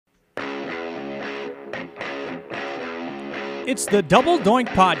It's the Double Doink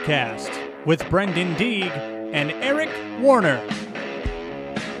Podcast with Brendan Deeg and Eric Warner.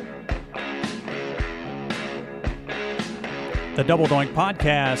 The Double Doink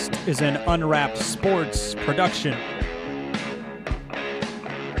Podcast is an Unwrapped Sports production.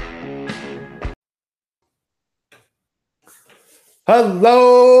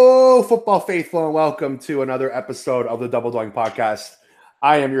 Hello, football faithful, and welcome to another episode of the Double Doink Podcast.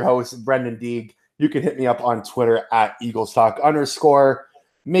 I am your host, Brendan Deeg. You can hit me up on Twitter at EaglesTalk_.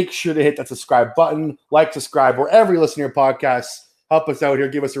 Make sure to hit that subscribe button, subscribe wherever you listen to your podcasts. Help us out here.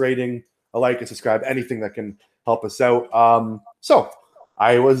 Give us a rating, a like, and subscribe. Anything that can help us out. So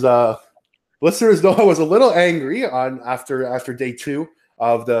I was, listeners know I was a little angry after day two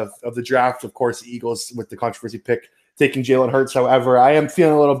of the draft. Of course, the Eagles with the controversy pick taking Jalen Hurts. However, I am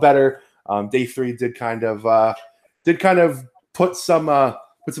feeling a little better. Day three did kind of put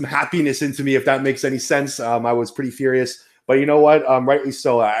some happiness into me, if that makes any sense. I was pretty furious, but you know what? Rightly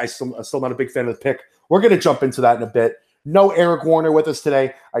so. I'm still not a big fan of the pick. We're going to jump into that in a bit. No Eric Warner with us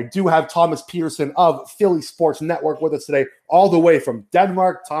today. I do have Thomas Petersen of Philly Sports Network with us today, all the way from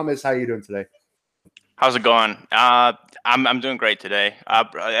Denmark. Thomas, how are you doing today? How's it going? I'm doing great today.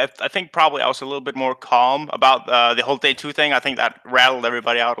 I think probably I was a little bit more calm about the whole day two thing. I think that rattled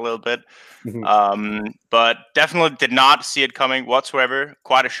everybody out a little bit. Mm-hmm. But definitely did not see it coming whatsoever.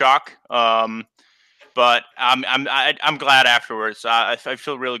 Quite a shock. But I'm glad afterwards. I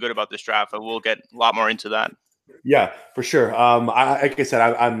feel really good about this draft. We'll get a lot more into that. Yeah, for sure. Like I said,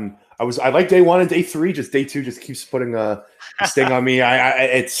 I like day one and day three. Just day two just keeps putting a sting on me.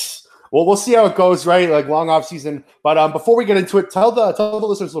 Well, we'll see how it goes, right? Like long off season. But before we get into it, tell the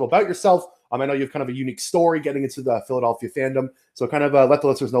listeners a little about yourself. I know you have kind of a unique story getting into the Philadelphia fandom. So kind of let the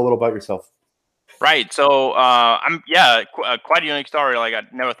listeners know a little about yourself. Right. So I'm quite a unique story. Like I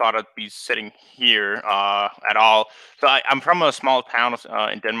never thought I'd be sitting here at all. So I'm from a small town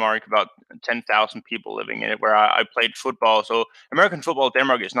in Denmark, about 10,000 people living in it, where I played football. So American football in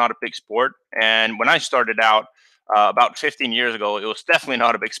Denmark is not a big sport. And when I started out about 15 years ago, it was definitely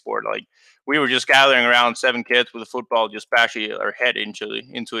not a big sport. Like we were just gathering around 7 kids with a football, just bashing our head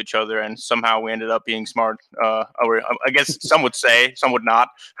into each other, and somehow we ended up being smart. Or I guess some would say, some would not.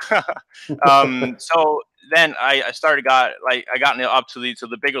 So then I got up to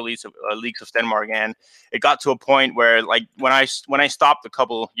the bigger leagues of Denmark, and it got to a point where, like, when I stopped a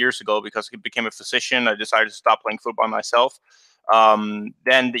couple years ago because I became a physician, I decided to stop playing football myself.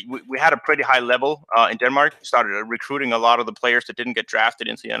 Then we had a pretty high level in Denmark. We started recruiting a lot of the players that didn't get drafted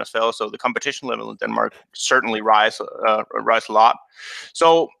into the NFL. So the competition level in Denmark certainly rise a lot.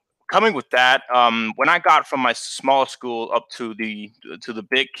 So coming with that, when I got from my small school up to the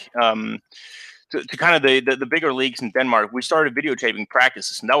big to kind of the bigger leagues in Denmark, we started videotaping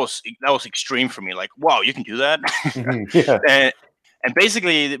practices, and that was extreme for me. Like, wow, you can do that. Yeah. And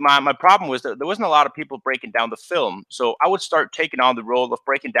basically, my problem was that there wasn't a lot of people breaking down the film. So I would start taking on the role of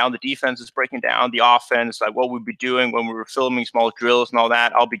breaking down the defenses, breaking down the offense, like what we'd be doing when we were filming small drills and all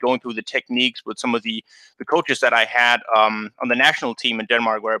that. I'll be going through the techniques with some of the coaches that I had on the national team in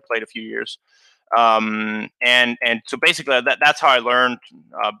Denmark, where I played a few years. And so basically, that's how I learned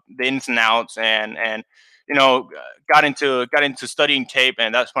the ins and outs, and got into studying tape,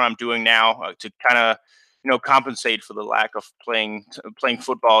 and that's what I'm doing now to kind of compensate for the lack of playing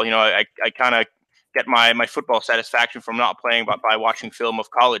football. I kind of get my football satisfaction from not playing, but by watching film of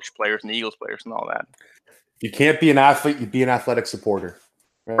college players and the Eagles players and all that. You can't be an athlete; you be an athletic supporter.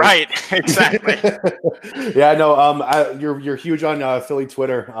 Right, exactly. Yeah, no. You're huge on Philly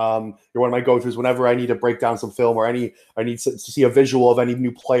Twitter. You're one of my go-tos whenever I need to break down some film, or I need to see a visual of any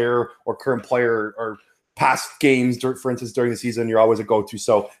new player or current player or past games, for instance, during the season. You're always a go-to.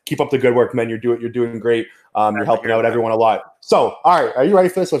 So keep up the good work, man. You're doing great. You're helping out everyone a lot. So, all right, are you ready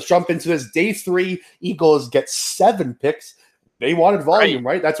for this? Let's jump into this. Day 3, Eagles get 7 picks. They wanted volume,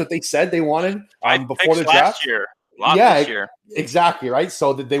 right? That's what they said they wanted before the draft. Last year. This year. Exactly, right?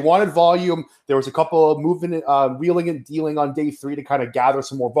 So they wanted volume. There was a couple of wheeling and dealing on day 3 to kind of gather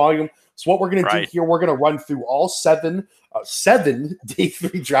some more volume. So what we're going to do here, we're going to run through all 7 day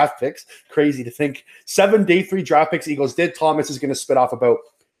 3 draft picks. Crazy to think. 7 day 3 draft picks Eagles did. Thomas is going to spit off about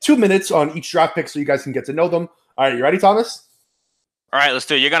 2 minutes on each draft pick so you guys can get to know them. All right, you ready, Thomas? All right, let's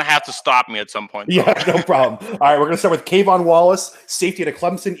do it. You're going to have to stop me at some point, though. Yeah, no problem. All right, we're going to start with Kayvon Wallace, safety at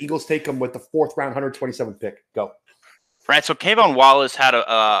Clemson. Eagles take him with the 4th round, 127th pick. Go. Right, so Kayvon Wallace had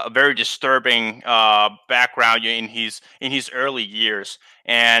a very disturbing background in his early years,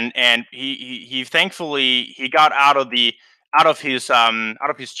 and he thankfully got out of his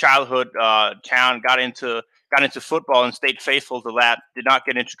childhood town, got into got into football and stayed faithful to that. Did not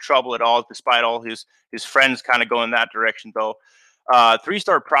get into trouble at all, despite all his friends kind of going that direction, though.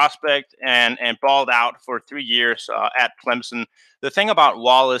 3-star prospect and balled out for 3 years at Clemson. The thing about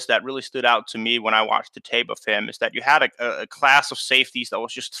Wallace that really stood out to me when I watched the tape of him is that you had a class of safeties that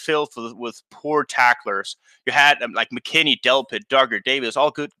was just filled with poor tacklers. You had like McKinney, Delpit, Duggar, Davis,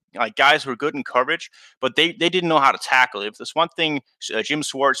 all good, like guys who were good in coverage, but they didn't know how to tackle. If there's one thing Jim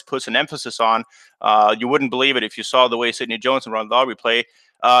Schwartz puts an emphasis on, you wouldn't believe it if you saw the way Sidney Jones and Ron Lowry play.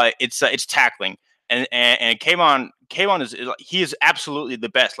 It's tackling. And Kayvon is absolutely the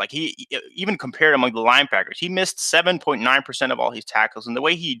best. Like he even compared among the linebackers, he missed 7.9% of all his tackles, and the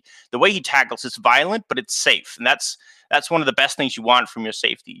way he tackles is violent, but it's safe, and that's one of the best things you want from your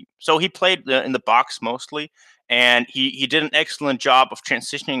safety. So he played in the box mostly, and he did an excellent job of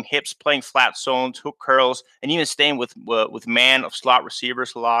transitioning hips, playing flat zones, hook curls, and even staying with man of slot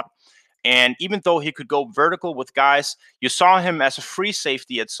receivers a lot. And even though he could go vertical with guys, you saw him as a free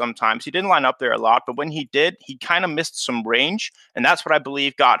safety at some times. He didn't line up there a lot, but when he did, he kind of missed some range. And that's what I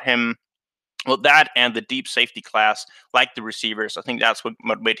believe got him, well, that and the deep safety class, like the receivers. I think that's what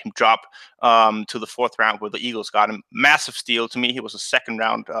made him drop to the 4th round where the Eagles got him. Massive steal. To me, he was a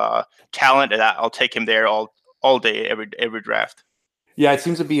 2nd-round talent, and I'll take him there all day, every draft. Yeah, it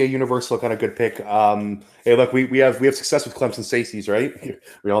seems to be a universal kind of good pick. Hey, look, we have success with Clemson safeties, right?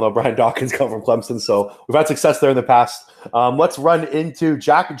 We all know Brian Dawkins come from Clemson, so we've had success there in the past. Let's run into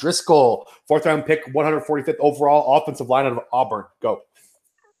Jack Driscoll, 4th-round pick, 145th overall, offensive line out of Auburn. Go.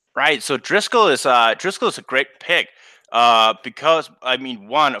 Right. So Driscoll is a great pick because I mean,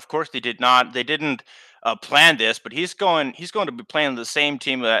 one, of course, they didn't plan this, but he's going to be playing the same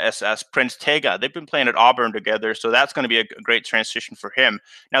team as Prince Tega. They've been playing at Auburn together, so that's going to be a great transition for him.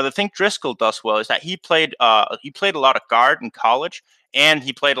 Now, the thing Driscoll does well is that he played a lot of guard in college, and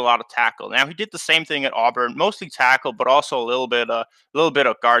he played a lot of tackle. Now, he did the same thing at Auburn, mostly tackle, but also a little bit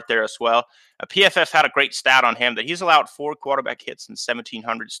of guard there as well. PFF had a great stat on him that he's allowed 4 quarterback hits in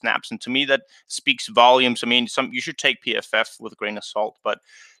 1,700 snaps, and to me that speaks volumes. I mean, you should take PFF with a grain of salt, but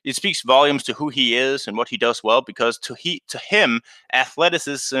it speaks volumes to who he is and what he does well, because to him,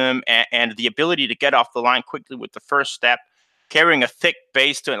 athleticism and the ability to get off the line quickly with the first step, carrying a thick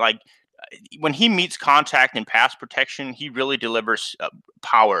base to like when he meets contact in pass protection, he really delivers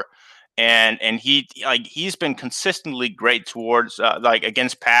power. And he's been consistently great towards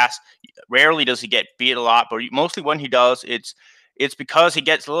against pass. Rarely does he get beat a lot, but mostly when he does, it's because he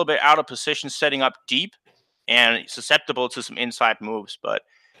gets a little bit out of position, setting up deep, and susceptible to some inside moves. But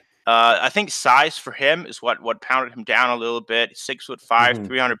I think size for him is what pounded him down a little bit. 6'5",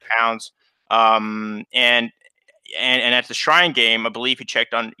 300 pounds, and at the Shrine game, I believe he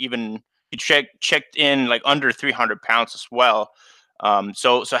checked in like under 300 pounds as well.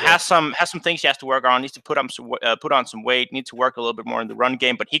 So has some things he has to work on. Needs to put on some weight. Needs to work a little bit more in the run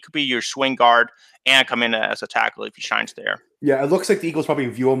game. But he could be your swing guard and come in as a tackle if he shines there. Yeah, it looks like the Eagles probably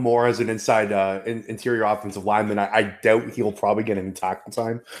view him more as an inside interior offensive lineman. I doubt he'll probably get any tackle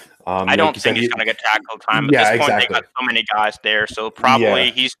time. I don't think he's going to get tackle time. At this point, they got so many guys there, so probably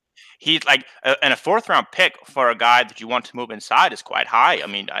he's like and a 4th-round pick for a guy that you want to move inside is quite high. I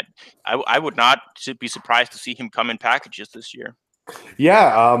mean, I would not be surprised to see him come in packages this year.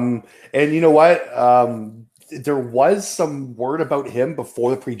 Yeah, and you know what? There was some word about him before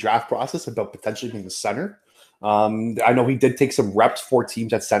the pre-draft process about potentially being the center. I know he did take some reps for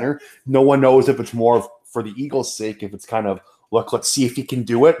teams at center. No one knows if it's more for the Eagles' sake, if it's kind of, look, let's see if he can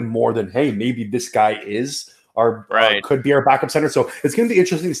do it, more than, hey, maybe this guy is could be our backup center. So it's going to be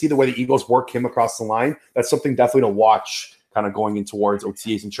interesting to see the way the Eagles work him across the line. That's something definitely to watch kind of going in towards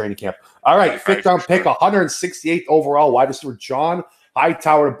OTAs and training camp. All right, 5th-round pick, 168th overall, wide receiver John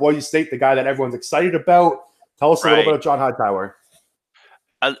Hightower of Boise State, the guy that everyone's excited about. Tell us a little bit of John Hightower.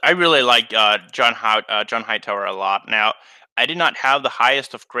 I really like John Hightower a lot. Now, I did not have the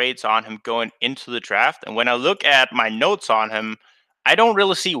highest of grades on him going into the draft, and when I look at my notes on him, I don't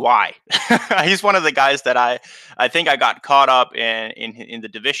really see why. He's one of the guys that I think I got caught up in the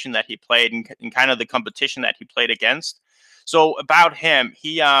division that he played and in kind of the competition that he played against. So about him,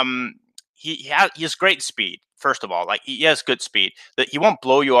 he has great speed. First of all, like he has good speed. That he won't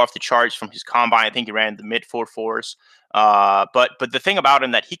blow you off the charts from his combine. I think he ran the mid 4.4s. But the thing about him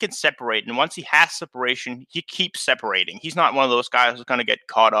that he can separate, and once he has separation, he keeps separating. He's not one of those guys who's going to get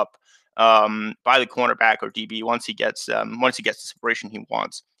caught up by the cornerback or DB once he gets the separation he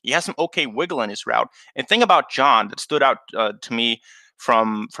wants. He has some okay wiggle in his route. And thing about John that stood out to me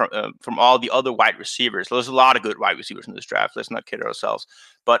from all the other wide receivers. There's a lot of good wide receivers in this draft. Let's not kid ourselves.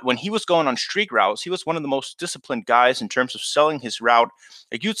 But when he was going on streak routes, he was one of the most disciplined guys in terms of selling his route.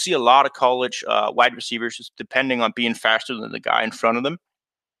 Like you'd see a lot of college wide receivers just depending on being faster than the guy in front of them.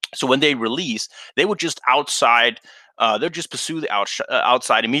 So when they release, they would just outside. They'll just pursue the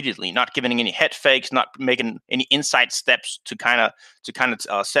outside immediately, not giving any head fakes, not making any inside steps to kind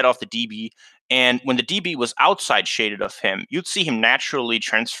of set off the DB. And when the DB was outside shaded of him, you'd see him naturally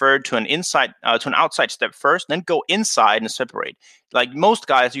transferred to an outside step first, then go inside and separate. Like most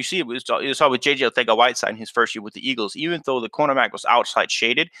guys, you saw with JJ Ortega-Whiteside in his first year with the Eagles. Even though the cornerback was outside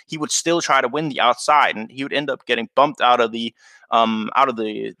shaded, he would still try to win the outside, and he would end up getting bumped out of the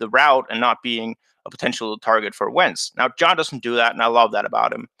route and not being a potential target for Wentz. Now, John doesn't do that, and I love that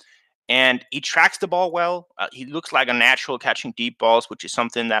about him. And he tracks the ball well. He looks like a natural catching deep balls, which is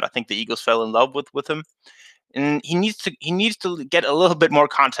something that I think the Eagles fell in love with him. And he needs to get a little bit more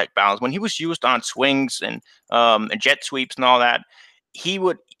contact balance. When he was used on swings and jet sweeps and all that, he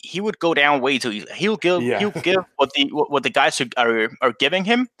would go down way too easily. He'll give what the guys are giving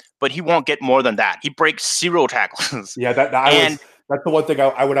him, but he won't get more than that. He breaks 0 tackles. Yeah, that's the one thing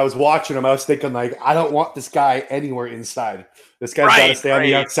when I was watching him, I was thinking, like, I don't want this guy anywhere inside. This guy's got to stay on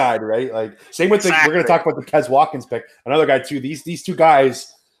the outside, right? Like, same with we're going to talk about the Kez Watkins pick. Another guy, too. These two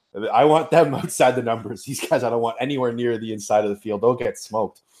guys, I want them outside the numbers. These guys I don't want anywhere near the inside of the field. They'll get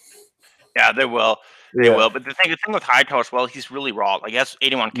smoked. Yeah, they will. They will. But the thing with Hightower as well, he's really raw. Like, he has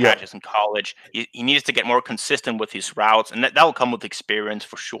 81 catches in college. He needs to get more consistent with his routes, and that will come with experience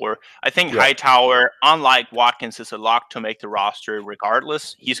for sure. I think Hightower, unlike Watkins, is a lock to make the roster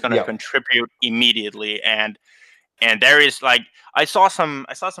regardless. He's going to contribute immediately, and there is, like, I saw some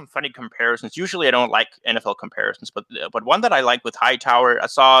funny comparisons. Usually I don't like NFL comparisons, but one that I like with Hightower, I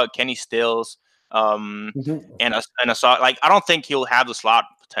saw Kenny Stills, and I saw, like, I don't think he'll have the slot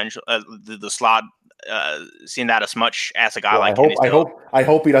potential, the slot. Seen that as much as a guy like Kenny Stills. I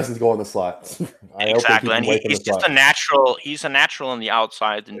hope he doesn't go in the slot. Exactly, and he's just a natural. He's a natural on the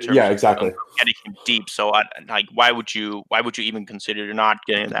outside in terms of getting him deep. So, why would you even consider not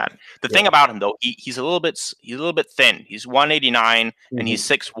getting that? The thing about him, though, he's a little bit thin. He's 189 and he's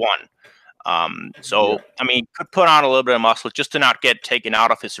 6'1". I mean, could put on a little bit of muscle just to not get taken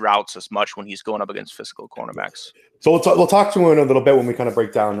out of his routes as much when he's going up against physical cornerbacks. So we'll talk to him in a little bit when we kind of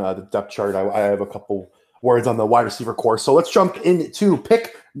break down the depth chart. I have a couple words on the wide receiver core. So let's jump into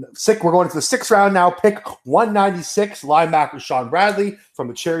pick 6. We're going to the 6th round now. Pick 196, linebacker Sean Bradley from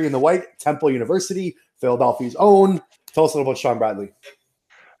the Cherry and the White, Temple University, Philadelphia's own. Tell us a little about Sean Bradley.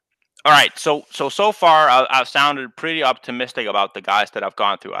 All right, so far I've sounded pretty optimistic about the guys that I've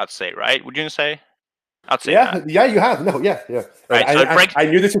gone through. I'd say, right? Would you say? I'd say that. Yeah, you have. No, yeah. Right, I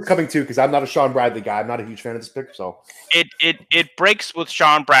knew this was coming too because I'm not a Sean Bradley guy. I'm not a huge fan of this pick, so it breaks with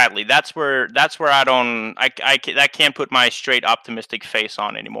Sean Bradley. That's where I can't put my straight optimistic face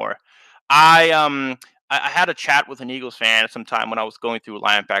on anymore. I had a chat with an Eagles fan sometime when I was going through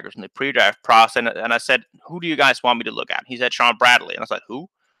linebackers in the pre-draft process, and I said, "Who do you guys want me to look at?" He said, "Sean Bradley," and I was like, "Who?"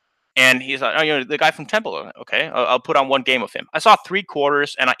 And he's like, "Oh, the guy from Temple." Okay, I'll put on one game of him. I saw 3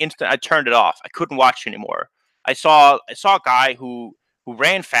 quarters, and I turned it off. I couldn't watch anymore. I saw a guy who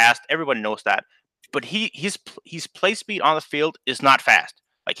ran fast. Everybody knows that, but his play speed on the field is not fast.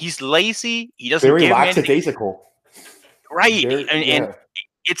 Like, he's lazy. He doesn't very give lackadaisical. Right, and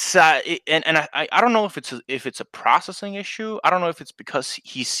it's I don't know if it's a processing issue. I don't know if it's because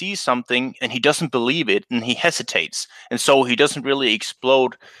he sees something and he doesn't believe it and he hesitates, and so he doesn't really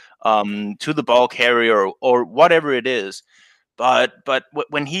explode to the ball carrier or whatever it is. But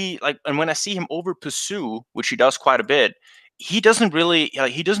when when I see him over pursue, which he does quite a bit, he doesn't really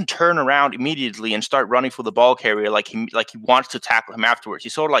he doesn't turn around immediately and start running for the ball carrier like he wants to tackle him afterwards. He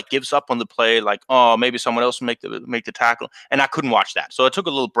sort of like gives up on the play, like, oh, maybe someone else will make the tackle, and I couldn't watch that. So I took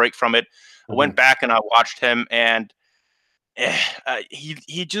a little break from it. I went back and I watched him, and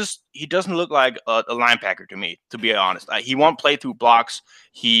he doesn't look like a linebacker to me, to be honest. He won't play through blocks.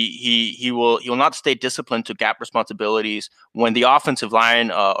 He will not stay disciplined to gap responsibilities. When the offensive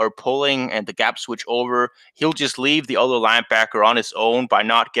line are pulling and the gap switch over, he'll just leave the other linebacker on his own by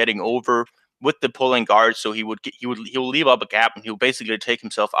not getting over with the pulling guard. So he'll leave up a gap and he'll basically take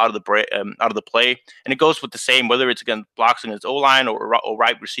himself out of the play. And it goes with the same whether it's against blocks against O-line or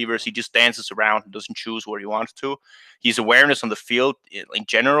right receivers. He just dances around and doesn't choose where he wants to. His awareness on the field in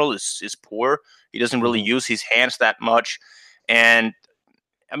general is poor. He doesn't really use his hands that much, and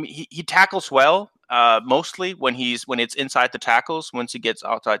I mean he tackles well. Mostly when it's inside the tackles. Once he gets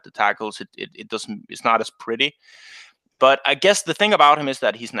outside the tackles, it's not as pretty. But I guess the thing about him is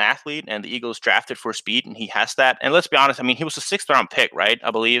that he's an athlete, and the Eagles drafted for speed, and he has that. And let's be honest, I mean, he was a 6th-round pick, right? I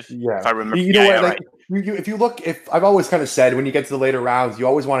believe, Yeah. if I remember. You know what? Right. If you look, I've always kind of said when you get to the later rounds, you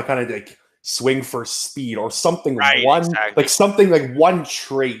always want to kind of like swing for speed or something. Right, exactly. Like something like one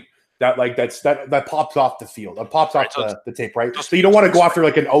trait that pops off the field, that pops off the tape, right? So you don't want to go after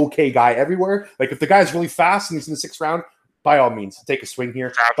like an okay guy everywhere. Like if the guy's really fast and he's in the 6th round, by all means, take a swing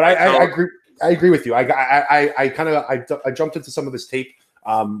here. But I agree with you. I jumped into some of this tape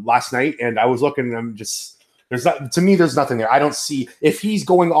last night, and I was looking, and I'm just there's nothing there. I don't see if he's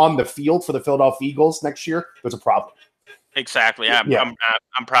going on the field for the Philadelphia Eagles next year. There's a problem. Exactly. I'm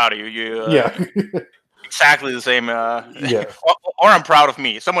proud of you. Exactly the same. Or I'm proud of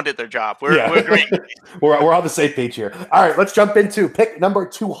me. Someone did their job. We're agreeing. we're on the same page here. All right, let's jump into pick number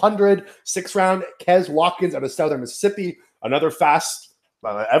 200, 6th round, Kes Watkins out of Southern Mississippi. Another fast.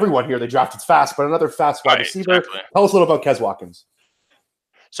 Everyone here they drafted fast, but another fast wide receiver. Exactly. Tell us a little about Kes Watkins.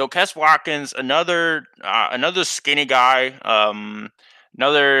 So Kes Watkins, another skinny guy,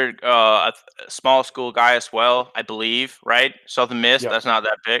 another small school guy as well, I believe, right? Southern Miss, That's not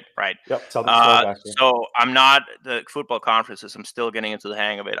that big, right? Yep. Southern so I'm not the football conferences. I'm still getting into the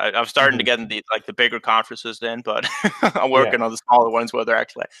hang of it. I'm starting to get in the bigger conferences then, but I'm working on the smaller ones where they're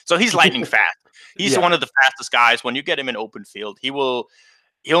actually. So he's lightning fast. He's one of the fastest guys. When you get him in open field, he'll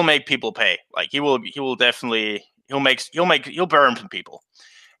make people pay. Like he'll burn some people.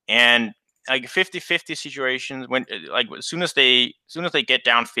 And like 50-50 situations when like as soon as they get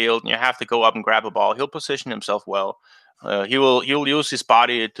downfield and you have to go up and grab a ball, he'll position himself well. He'll use his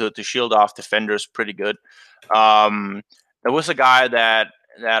body to shield off defenders pretty good. There was a guy that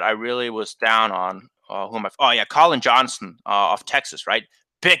I really was down on. Colin Johnson of Texas, right?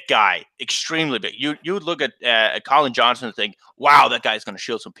 Big guy, extremely big. You would look at Colin Johnson and think, wow, that guy's going to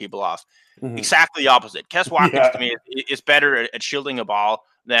shield some people off. Mm-hmm. Exactly the opposite. Kes Watkins to me is better at shielding a ball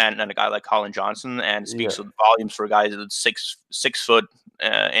than a guy like Colin Johnson, and speaks of volumes for guys that's 6 foot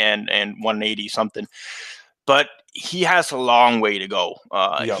and 180 something. But he has a long way to go.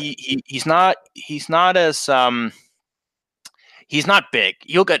 He's not big.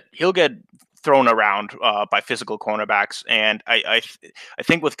 He'll get thrown around by physical cornerbacks, and I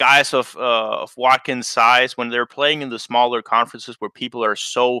think with guys of Watkins' size, when they're playing in the smaller conferences where people are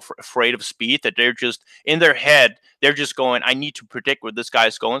so afraid of speed that they're just in their head, they're just going, I need to predict where this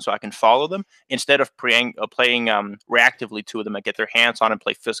guy's going so I can follow them, instead of playing reactively to them and get their hands on and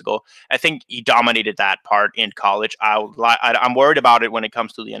play physical. I think he dominated that part in college. I'm worried about it when it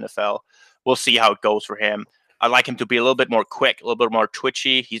comes to the NFL. We'll see how it goes for him. I like him to be a little bit more quick, a little bit more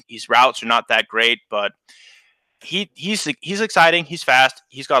twitchy. His routes are not that great, but he's exciting. He's fast.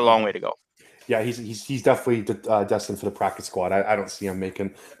 He's got a long way to go. Yeah, he's definitely destined for the practice squad. I don't see him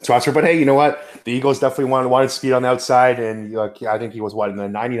making the roster. But hey, you know what? The Eagles definitely wanted speed on the outside, and I think he was in the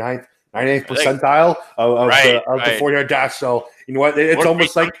 98th percentile of the 40-yard dash. So you know what? It's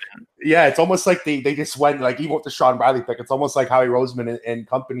almost like they just went like even with the Sean Bradley pick. It's almost like Howie Roseman and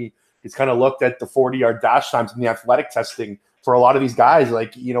company. He's kind of looked at the 40-yard dash times in the athletic testing for a lot of these guys.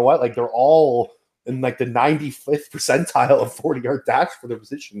 Like, you know what? Like, they're all in like the 95th percentile of 40-yard dash for their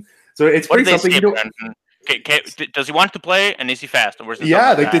position. So it's pretty something. Does he want to play, and is he fast? Or is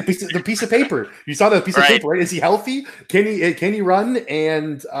the piece of paper. You saw the piece of paper, right? Is he healthy? Can he run?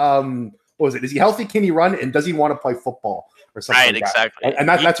 And what was it? Is he healthy? Can he run? And does he want to play football or something? Right, like exactly. And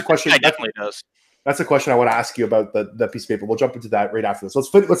that's a question. He definitely does. That's a question I want to ask you about the piece of paper. We'll jump into that right after this.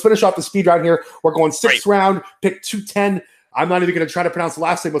 Let's finish off the speed round here. We're going 6th round, pick 210. I'm not even going to try to pronounce the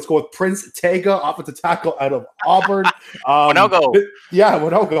last name. Let's go with Prince Tega, offensive tackle out of Auburn. Winogo.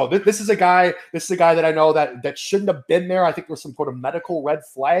 Winogo. This is a guy that I know that shouldn't have been there. I think there was some sort of medical red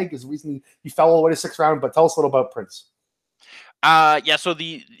flag is the reason he fell all the way to 6th round. But tell us a little about Prince. So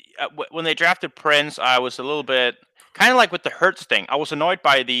when they drafted Prince, I was a little bit kind of like with the Hurts thing. I was annoyed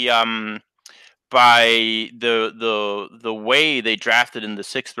by the way they drafted in the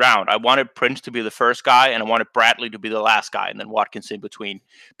 6th round. I wanted Prince to be the first guy, and I wanted Bradley to be the last guy, and then Watkins in between.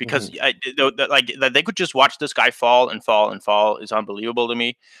 Because they could just watch this guy fall and fall and fall is unbelievable to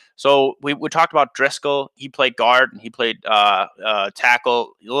me. So we talked about Driscoll. He played guard and he played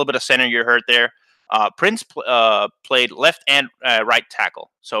tackle. A little bit of center you heard there. Prince played left and right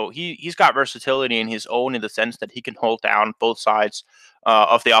tackle. So he's got versatility in his own, in the sense that he can hold down both sides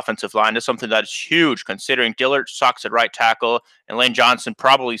of the offensive line. That's something that's huge, considering Dillard sucks at right tackle and Lane Johnson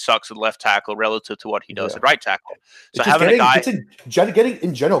probably sucks at left tackle relative to what he does at right tackle. So getting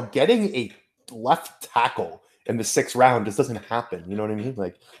a left tackle in the 6th round just doesn't happen. You know what I mean?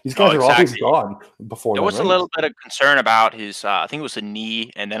 Like, these guys are always gone before. There was a little bit of concern about his, I think it was a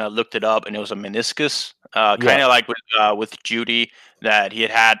knee, and then I looked it up and it was a meniscus. Kind of like with Judy, that he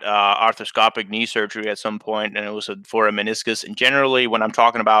had arthroscopic knee surgery at some point, and it was for a meniscus. And generally, when I'm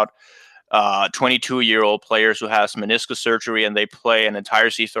talking about 22-year-old players who has meniscus surgery and they play an entire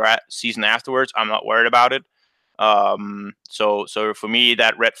season afterwards, I'm not worried about it. So for me,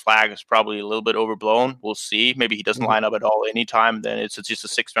 that red flag is probably a little bit overblown. We'll see. Maybe he doesn't line up at all anytime. Then it's just a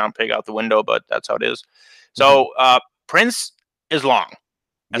 6th-round pick out the window, but that's how it is. So Prince is long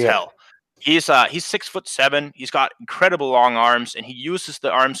as hell. He's 6'7". He's got incredible long arms, and he uses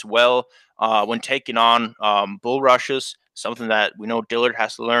the arms well when taking on bull rushes. Something that we know Dillard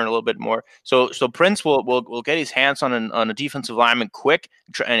has to learn a little bit more. So Prince will get his hands on a defensive lineman quick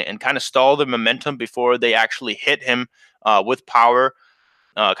and kind of stall the momentum before they actually hit him with power.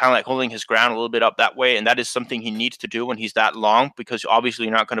 Kind of like holding his ground a little bit up that way, and that is something he needs to do when he's that long, because obviously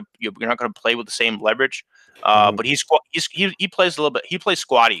you're not going to play with the same leverage. But he plays a little bit. He plays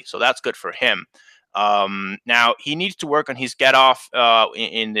squatty, so that's good for him. Now he needs to work on his get off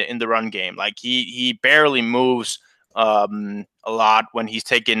in the run game. Like he barely moves a lot when he's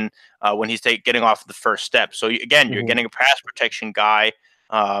getting off the first step. So again, you're getting a pass protection guy.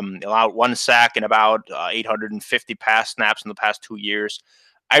 Allowed 1 sack and about 850 pass snaps in the past 2 years.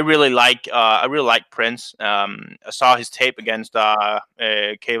 I really like Prince. I saw his tape against Kalong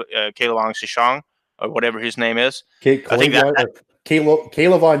Shishong, or whatever his name is. I think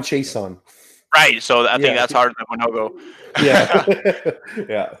Kalavon Chason. Right. So I think that's harder than Monogo. Yeah.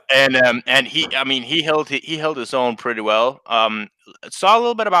 Yeah. And he held his own pretty well. Saw a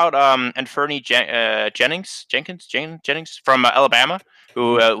little bit about Anfernee Jennings from Alabama,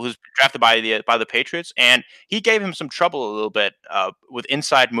 who's drafted by the Patriots, and he gave him some trouble a little bit with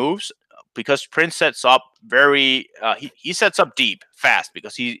inside moves, because Prince sets up he sets up deep fast,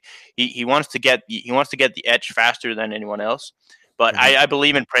 because he wants to get the edge faster than anyone else. But I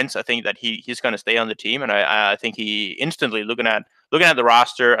believe in Prince. I think that he's going to stay on the team, and I think he instantly, looking at the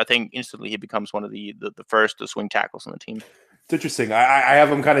roster, I think instantly he becomes one of the first swing tackles on the team. It's interesting. I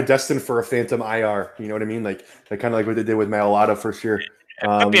have him kind of destined for a phantom IR. You know what I mean? Like kind of like what they did with Mailata for sure.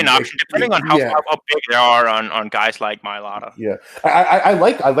 Could be an option, depending on how big they are on guys like Mailata. Yeah, I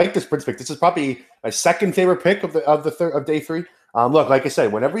like this Prince pick. This is probably my second favorite pick of day 3. Look, like I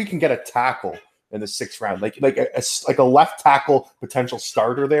said, whenever you can get a tackle in the 6th round, like a left tackle potential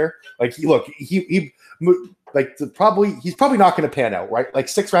starter there. Like he's probably not going to pan out, right? Like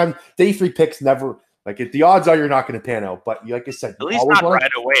 6th round, day 3 picks never. Like the odds are you're not going to pan out, but like I said, at least not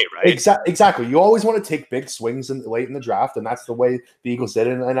right away, right? Exactly. You always want to take big swings late in the draft, and that's the way the Eagles did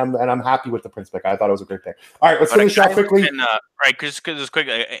it. And I'm happy with the Prince pick. I thought it was a great pick. All right, let's finish off quickly. Right, because it's quick.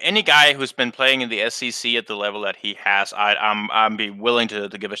 Any guy who's been playing in the SEC at the level that he has, I'm be willing to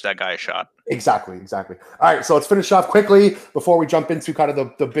give that guy a shot. Exactly. All right, so let's finish off quickly before we jump into kind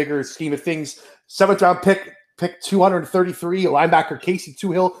of the bigger scheme of things. 7th round pick 233, linebacker Casey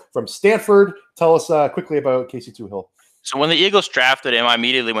Toohill from Stanford. Tell us quickly about Casey Toohill. So when the Eagles drafted him, I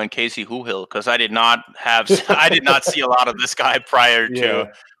immediately went Casey Toohill, because I did not see a lot of this guy prior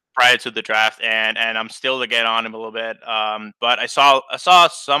to the draft, and I'm still to get on him a little bit. But I saw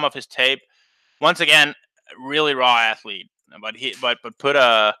some of his tape. Once again, really raw athlete, but put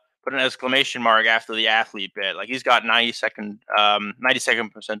an exclamation mark after the athlete bit. Like he's got 92nd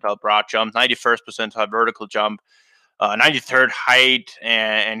percentile broad jump, 91st percentile vertical jump, 93rd height,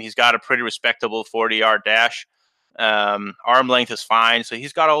 and he's got a pretty respectable 40-yard dash. Arm length is fine, so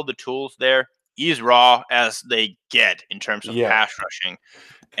he's got all the tools there. He's raw as they get in terms of pass rushing,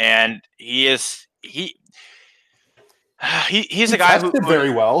 and he's a guy who tested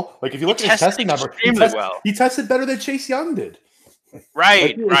very well. Like if you look at his testing number, he tested better than Chase Young did.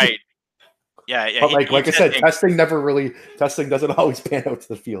 Right. Yeah. But like I said, testing doesn't always pan out to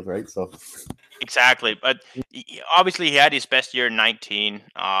the field, right? So exactly. But obviously he had his best year in 19,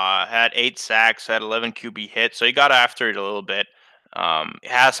 had 8 sacks, had 11 QB hits. So he got after it a little bit. He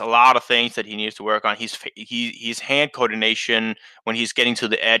has a lot of things that he needs to work on. His hand coordination when he's getting to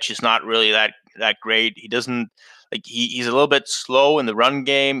the edge is not really that great. He doesn't he's a little bit slow in the run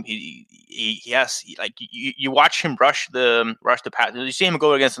game. You watch him rush the pass. You see him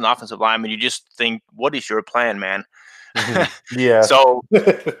go against an offensive lineman, you just think, what is your plan, man? Yeah. So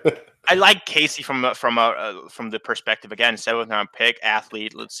I like Casey from the perspective, again, 7th round pick,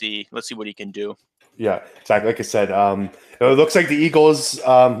 athlete. Let's see what he can do. Yeah, exactly. Like I said, it looks like the Eagles.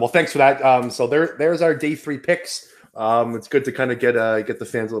 Well, thanks for that. So there's our day 3 picks. It's good to kind of get the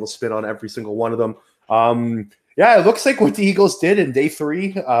fans a little spin on every single one of them. Yeah, it looks like what the Eagles did in day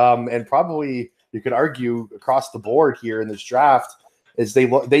 3, and probably you could argue across the board here in this draft, is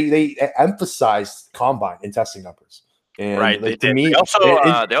they emphasized combine and testing numbers. And Right. like, They to me,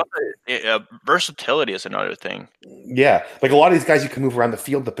 versatility is another thing. yeah, like a lot of these guys, you can move around the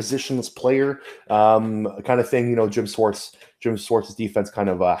field, the positionless player kind of thing. You know, Jim Swartz's defense kind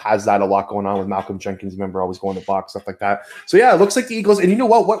of has that a lot going on with Malcolm Jenkins. Remember, always going to box, stuff like that. So yeah, it looks like the Eagles. And you know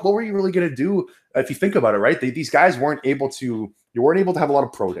what were you really going to do if you think about it? Right, these guys weren't able to. You weren't able to have a lot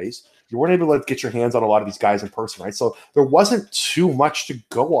of pro days. You weren't able to get your hands on a lot of these guys in person, right? So there wasn't too much to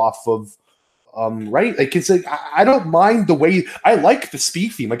go off of. Right, like it's like I don't mind the way I like the speed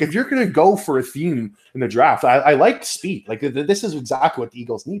theme. Like if you're gonna go for a theme in the draft, I like speed. Like this is exactly what the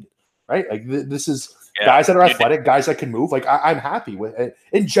Eagles needed, right? Like this is guys that are athletic, guys that can move. Like I'm happy with it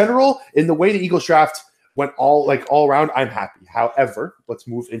in general. In the way the Eagles draft went all around, I'm happy. However, let's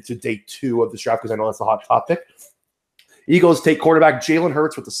move into day 2 of this draft because I know that's a hot topic. Eagles take quarterback Jalen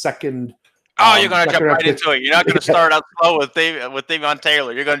Hurts with the second. Oh, you're going to jump right into it. You're not going to start out slow with Davion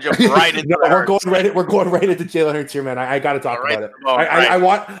Taylor. You're going to jump right into it. We're going right into Jalen Hurts here, man. I got to talk about it.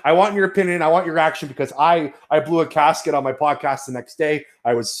 I want your opinion. I want your reaction because I blew a casket on my podcast the next day.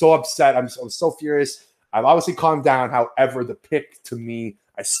 I was so upset. I was so furious. I've obviously calmed down. However, the pick to me,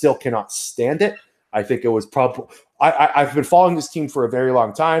 I still cannot stand it. I think it was probably I've been following this team for a very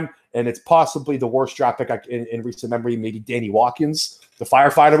long time, and it's possibly the worst draft pick in recent memory. Maybe Danny Watkins, the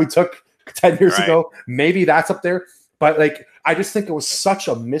firefighter we took 10 years ago, maybe that's up there. But like, I just think it was such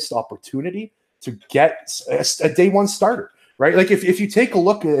a missed opportunity to get a day 1 starter, right? Like if you take a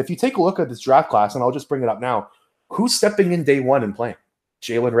look at this draft class, and I'll just bring it up now, who's stepping in day 1 and playing?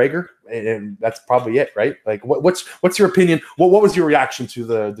 Jalen Reagor, and that's probably it, right? Like what's your opinion? What was your reaction to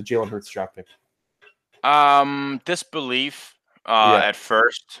the Jalen Hurts draft pick? Disbelief at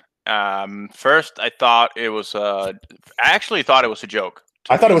first. First I thought it was I actually thought it was a joke.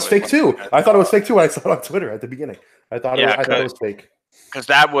 I thought it was fake too. I thought it was fake too when I saw it on Twitter at the beginning. I thought it was fake. Because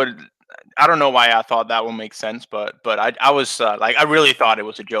that would, I don't know why I thought that would make sense, but I was I really thought it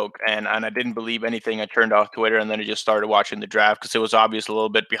was a joke, and I didn't believe anything. I turned off Twitter, and then I just started watching the draft because it was obvious a little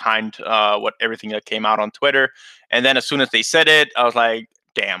bit behind what everything that came out on Twitter. And then as soon as they said it, I was like,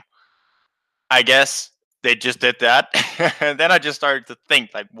 damn, I guess they just did that. And then I just started to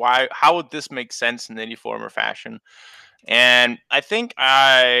think, like, how would this make sense in any form or fashion? And I think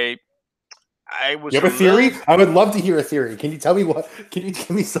I was. You have a theory? I would love to hear a theory. Can you tell me what? Can you give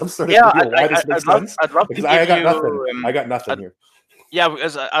me some sort of theory why this makes sense? I'd love to give I got nothing. I got nothing here. Yeah,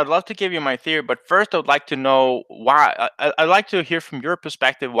 because I'd love to give you my theory, but first I'd like to know why. I'd like to hear from your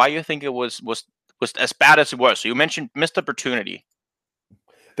perspective why you think it was as bad as it was. So you mentioned missed opportunity.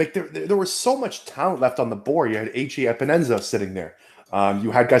 Like there was so much talent left on the board. You had A.J. Epinenza sitting there.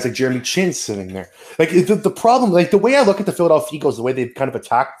 You had guys like Jeremy Chin sitting there. Like the problem, like the way I look at the Philadelphia Eagles, the way they've kind of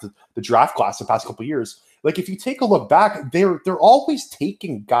attacked the draft class the past couple of years, like if you take a look back, they're always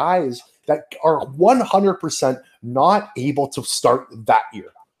taking guys that are 100% not able to start that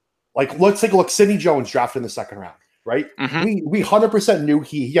year. Like let's take a look. Sidney Jones drafted in the second round, right? Mm-hmm. We 100% knew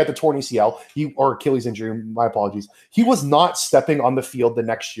he had the torn ACL, or Achilles injury. My apologies. He was not stepping on the field the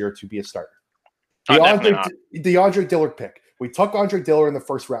next year to be a starter. The Andre Dillard pick. We took Andre Dillard in the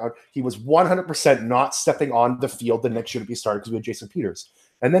first round. He was 100% not stepping on the field the next year to be started because we had Jason Peters.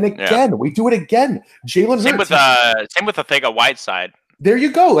 And then again, we do it again. Jalen Hurts. Same with the Thega Whiteside. There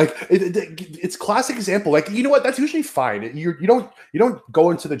you go. Like it's classic example. Like, you know what? That's usually fine. You don't go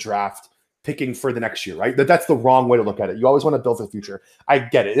into the draft picking for the next year, right? That's the wrong way to look at it. You always want to build for the future. I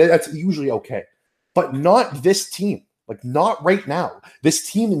get it. That's usually okay. But not this team. Like, not right now. This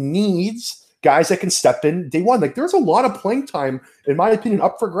team needs guys that can step in day 1. Like, there's a lot of playing time, in my opinion,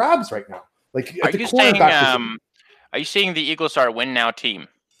 up for grabs right now. Like, are you saying the Eagles are a win now team?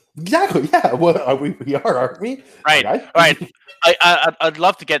 Exactly. Yeah. Well, we are, aren't we? Right. All right. I'd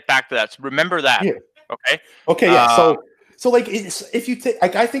love to get back to that. So remember that. Yeah. Okay. Okay. Yeah. So like, if you take,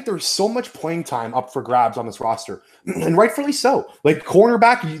 like, I think there's so much playing time up for grabs on this roster, and rightfully so. Like,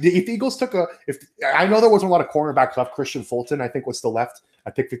 cornerback, if the Eagles took I know there wasn't a lot of cornerbacks left. Christian Fulton, I think, was still left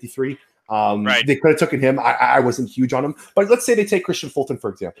at pick 53. Right. They could have taken him. I wasn't huge on him, but let's say they take Christian Fulton,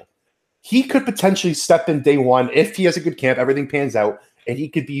 for example. He could potentially step in day 1 if he has a good camp, everything pans out, and he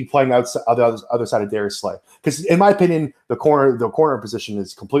could be playing out on the other side of Darius Slay. Because in my opinion, the corner position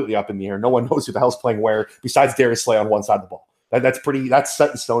is completely up in the air. No one knows who the hell's playing where besides Darius Slay on one side of the ball. That's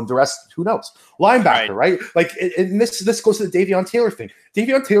set in stone. The rest, who knows? Linebacker, right? Like, and this goes to the Davion Taylor thing.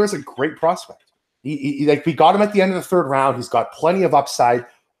 Davion Taylor is a great prospect. He we got him at the end of the third round. He's got plenty of upside,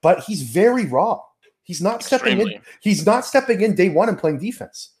 but he's very raw. He's not stepping in. He's not stepping in day 1 and playing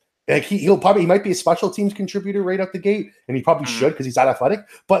defense. Like he might be a special teams contributor right out the gate, and he probably should because he's that athletic.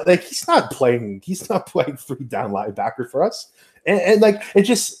 But like he's not playing 3 down linebacker for us. And like it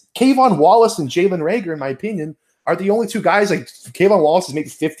just Kayvon Wallace and Jalen Reagor, in my opinion, are the only two guys. Like Kayvon Wallace is maybe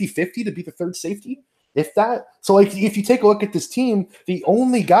 50-50 to be the third safety, if that. So like if you take a look at this team, the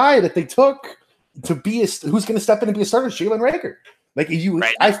only guy that they took to be who's going to step in and be a starter is Jalen Reagor. Like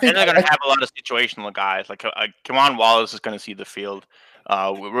right. I think they're going to have a lot of situational guys. Like Kayvon Wallace is going to see the field.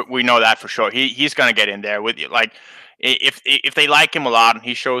 We know that for sure. He's going to get in there with you. Like if they like him a lot and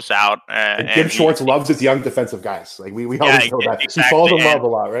he shows out, and Jim Schwartz loves his young defensive guys. Like we always know that. Exactly. He falls in love a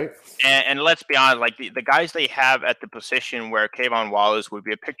lot, right? And let's be honest, like the guys they have at the position where Kayvon Wallace would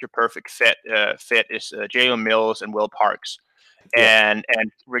be a picture perfect fit is Jalen Mills and Will Parks, and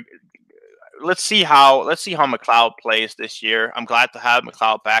let's see how McLeod plays this year. I'm glad to have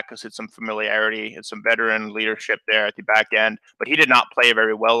McLeod back because it's some familiarity and some veteran leadership there at the back end. But he did not play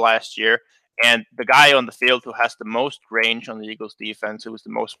very well last year. And the guy on the field who has the most range on the Eagles defense, who was the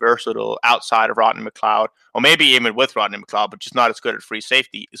most versatile outside of Rodney McLeod, or maybe even with Rodney McLeod, but just not as good at free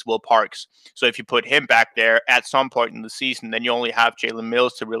safety, is Will Parks. So if you put him back there at some point in the season, then you only have Jalen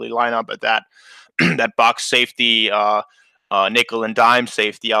Mills to really line up at that that box safety, nickel and dime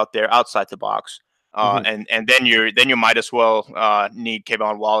safety out there outside the box. And then you might as well need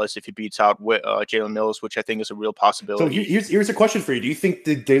Kayvon Wallace if he beats out Jalen Mills, which I think is a real possibility. So here's a question for you: do you think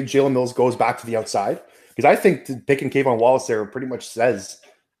that Jalen Mills goes back to the outside? Because I think picking Kayvon Wallace there pretty much says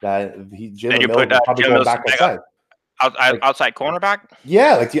that Jalen Mills will probably go back outside. Outside cornerback?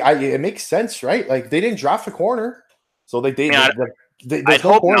 Yeah, like it makes sense, right? Like they didn't draft a corner, so I'd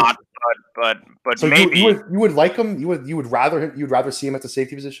hope not, but so maybe you would like him. You'd rather see him at the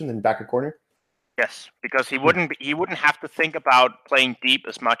safety position than back at corner. Yes, because he wouldn't have to think about playing deep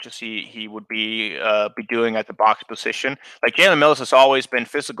as much as he would be doing at the box position. Like Jalen Mills has always been a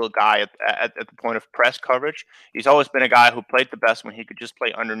physical guy at the point of press coverage. He's always been a guy who played the best when he could just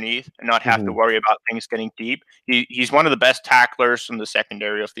play underneath and not have to worry about things getting deep. He's one of the best tacklers from the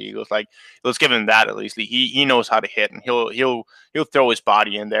secondary of the Eagles. Like let's give him that at least. He knows how to hit, and he'll throw his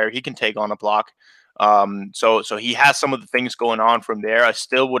body in there. He can take on a block. So he has some of the things going on from there. I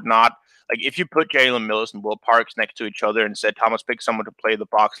still would not. Like if you put Jalen Mills and Will Parks next to each other and said, Thomas, pick someone to play the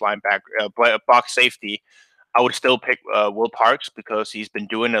box linebacker, box safety, I would still pick Will Parks because he's been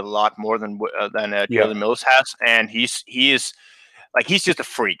doing it a lot more than Jalen Mills has, and he's just a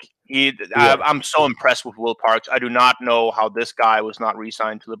freak. I'm so impressed with Will Parks. I do not know how this guy was not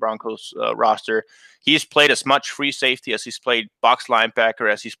re-signed to the Broncos roster. He's played as much free safety as he's played box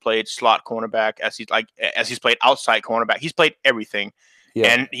linebacker, as he's played slot cornerback, as he's played outside cornerback. He's played everything. Yeah.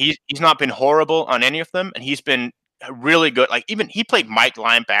 And he's not been horrible on any of them, and he's been really good. Like even he played Mike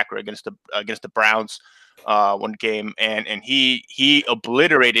linebacker against the Browns one game, and he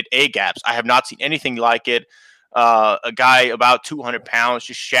obliterated A-gaps. I have not seen anything like it. A guy about 200 pounds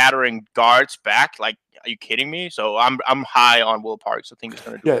just shattering guards back. Like, are you kidding me? So I'm high on Will Parks. I think he's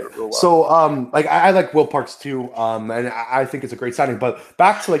going to do it real well. So like I like Will Parks too, and I think it's a great signing. But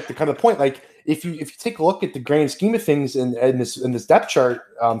back to like the kind of point, like. If you take a look at the grand scheme of things in this depth chart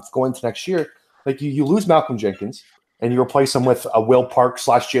going into next year, like you lose Malcolm Jenkins and you replace him with a Will Parks /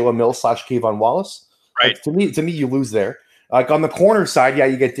 Jalen Mills / Kayvon Wallace. Right. Like, to me, you lose there. Like on the corner side,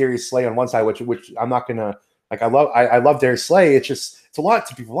 you get Darius Slay on one side, which I'm not gonna like. I love Darius Slay. It's a lot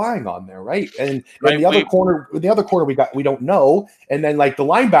to be relying on there, right? And the other corner we don't know. And then like the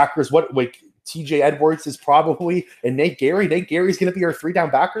linebackers, TJ Edwards is probably, and Nate Gary. Nate Gary's going to be our 3-down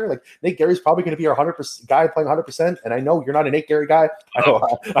backer. Like Nate Gary's probably going to be our 100% guy playing 100%. And I know you're not a Nate Gary guy.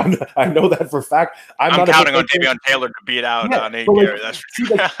 I know that for a fact. I'm not counting on Davion Taylor to beat out Nate Gary. That's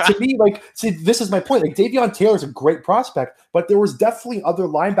to me, this is my point. Like Davion Taylor's a great prospect, but there was definitely other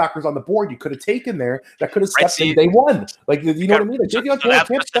linebackers on the board you could have taken there that could have stepped in day one. Like you know what I mean? Like Davion Taylor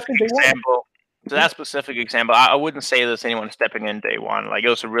can't step in day one. So that specific example, I wouldn't say there's anyone stepping in day one. Like it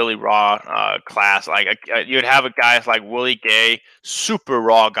was a really raw class. Like you'd have a guy like Willie Gay, super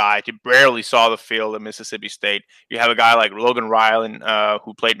raw guy. You barely saw the field at Mississippi State. You have a guy like Logan Ryland,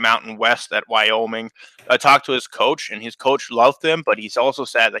 who played Mountain West at Wyoming. I talked to his coach, and his coach loved him, but he's also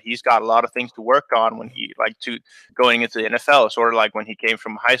said that he's got a lot of things to work on when he going into the NFL. Sort of like when he came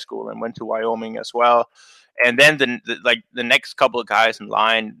from high school and went to Wyoming as well. And then the next couple of guys in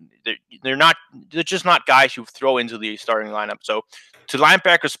line, they're just not guys you throw into the starting lineup. So to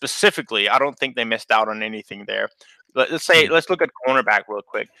linebackers specifically, I don't think they missed out on anything there. Let's look at cornerback real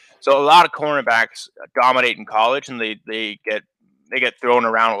quick. So a lot of cornerbacks dominate in college, and they get thrown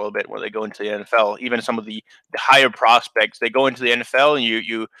around a little bit when they go into the NFL. Even some of the higher prospects, they go into the NFL, and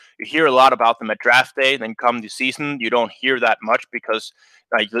you hear a lot about them at draft day. Then come the season, you don't hear that much because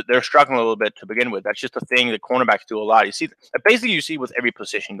they're struggling a little bit to begin with. That's just a thing that cornerbacks do a lot. You see with every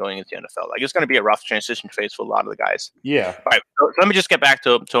position going into the NFL. Like it's going to be a rough transition phase for a lot of the guys. Yeah. All right. So let me just get back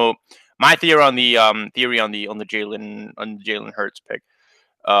to My theory on the Jalen Hurts pick.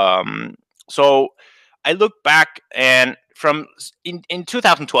 So I look back and in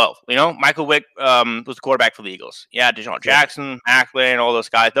 2012, Michael Vick was the quarterback for the Eagles. Yeah, Deshaun Jackson, Macklin, all those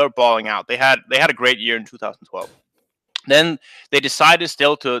guys, they were balling out. They had a great year in 2012. Then they decided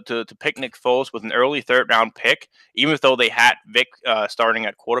still to pick Nick Foles with an early third-round pick, even though they had Vic starting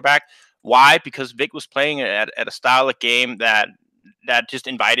at quarterback. Why? Because Vic was playing at a style of game that just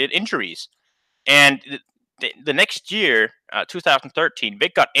invited injuries. And the next year, 2013,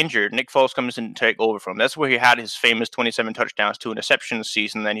 Vic got injured. Nick Foles comes in to take over from him. That's where he had his famous 27 touchdowns, 2 interceptions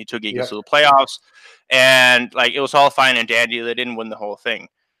season. Then he took Eagles to the playoffs. And it was all fine and dandy. They didn't win the whole thing.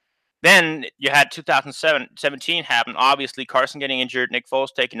 Then you had 2017 happen. Obviously, Carson getting injured, Nick Foles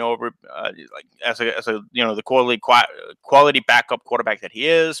taking over, as the quality backup quarterback that he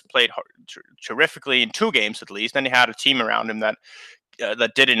is. Played terrifically in 2 games at least. Then he had a team around him that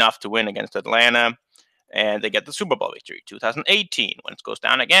did enough to win against Atlanta, and they get the Super Bowl victory. 2018, when it goes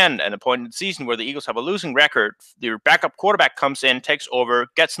down again, and a point in the season where the Eagles have a losing record, their backup quarterback comes in, takes over,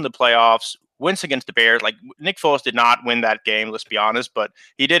 gets in the playoffs. Wins against the Bears. Nick Foles did not win that game, let's be honest, but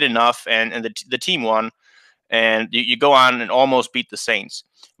he did enough, and the team won. And you go on and almost beat the Saints.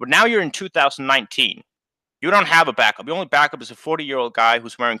 But now you're in 2019. You don't have a backup. Your only backup is a 40-year-old guy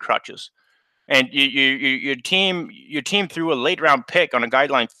who's wearing crutches. And your team threw a late round pick on a guy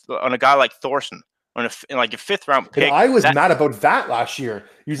like Thorson. On a 5th round pick. And I was mad about that last year,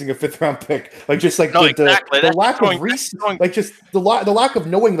 using a 5th round pick, the lack of the lack of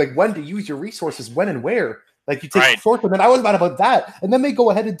knowing when to use your resources, when and where. You take short, and then I was mad about that, and then they go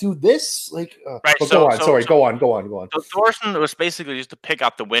ahead and do this. Right. Go on. So Thorson was basically just to pick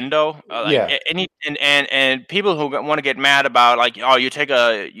out the window. And people who want to get mad about you take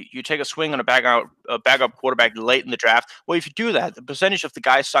a swing on a backup quarterback late in the draft. Well, if you do that, the percentage of the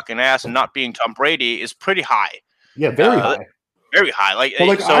guys sucking ass and not being Tom Brady is pretty high. Yeah, very high. Very high.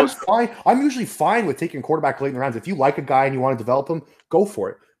 I'm fine. I'm usually fine with taking a quarterback late in the rounds. If you like a guy and you want to develop him, go for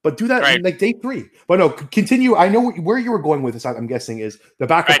it. But do that in day 3. But no, continue. I know where you were going with this. I'm guessing is the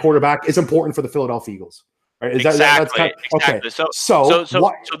backup quarterback is important for the Philadelphia Eagles. Right? Exactly. Okay. So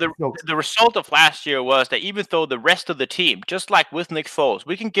the result of last year was that even though the rest of the team, just like with Nick Foles,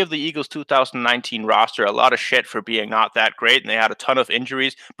 we can give the Eagles 2019 roster a lot of shit for being not that great, and they had a ton of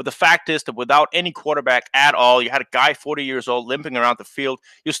injuries. But the fact is that without any quarterback at all, you had a guy 40 years old limping around the field.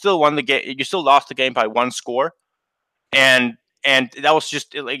 You still won the game. You still lost the game by 1 score, and that was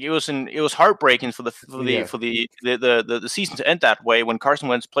just it was heartbreaking for the season to end that way when Carson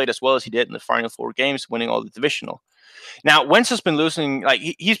Wentz played as well as he did in the final 4 games, winning all the divisional. Now Wentz has been losing,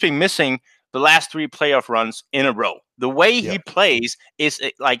 he's been missing the last 3 playoff runs in a row. The way he plays is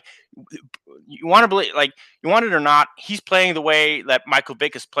you want to believe, you want it or not, he's playing the way that Michael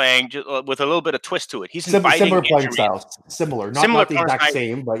Vick is playing, just, with a little bit of twist to it. He's similar playing styles, not the exact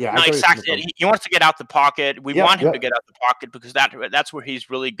same, but yeah. No, exactly. He wants to get out the pocket. We want him to get out the pocket because that's where he's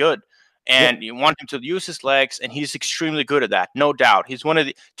really good. And you want him to use his legs, and he's extremely good at that, no doubt. He's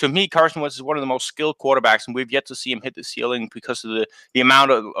to me, Carson Wentz is one of the most skilled quarterbacks, and we've yet to see him hit the ceiling because of the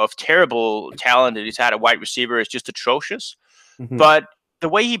amount of terrible talent that he's had at wide receiver is just atrocious. Mm-hmm. But the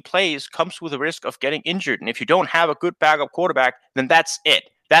way he plays comes with a risk of getting injured, and if you don't have a good backup quarterback, then that's it.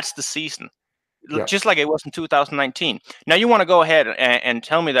 That's the season. Just like it was in 2019. Now you want to go ahead and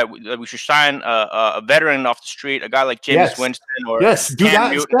tell me that we should sign a veteran off the street, a guy like Jameis Winston, or do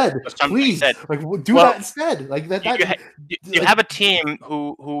that instead, please. That instead. You have a team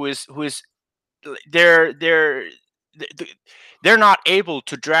who is they're not able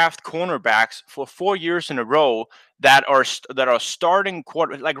to draft cornerbacks for 4 years in a row that are starting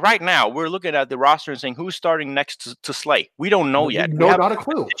quarter. Right now, we're looking at the roster and saying who's starting next to Slay. We don't know yet. No, not a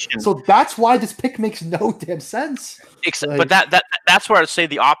clue. So that's why this pick makes no damn sense. But that's where I'd say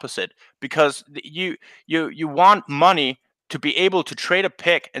the opposite, because you want money to be able to trade a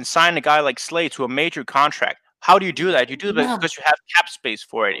pick and sign a guy like Slay to a major contract. How do you do that? You do that because you have cap space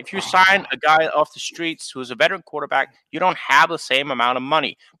for it. If you sign a guy off the streets who's a veteran quarterback, you don't have the same amount of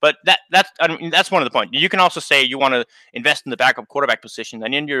money. But that's one of the points. You can also say you want to invest in the backup quarterback position,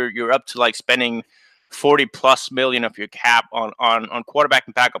 and then you're up to spending $40+ million of your cap on quarterback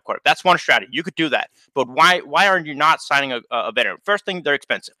and backup quarterback. That's one strategy. You could do that. But why aren't you not signing a veteran? First thing, they're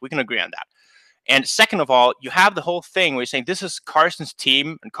expensive. We can agree on that. And second of all, you have the whole thing where you're saying this is Carson's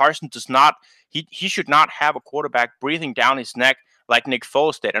team, and Carson does not. He should not have a quarterback breathing down his neck like Nick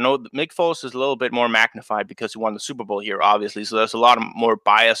Foles did. I know Nick Foles is a little bit more magnified because he won the Super Bowl here, obviously, so there's a lot more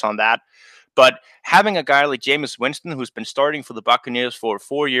bias on that. But having a guy like Jameis Winston, who's been starting for the Buccaneers for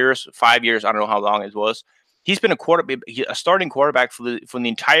 4 years, 5 years, I don't know how long it was, He's been a starting quarterback for the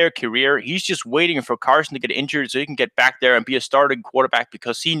entire career. He's just waiting for Carson to get injured so he can get back there and be a starting quarterback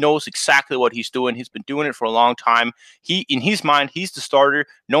because he knows exactly what he's doing. He's been doing it for a long time. In his mind, he's the starter.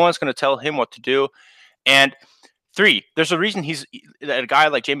 No one's going to tell him what to do. And 3, there's a reason a guy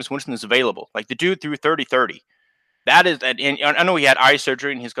like Jameis Winston is available. Like the dude threw 30-30. That is, and I know he had eye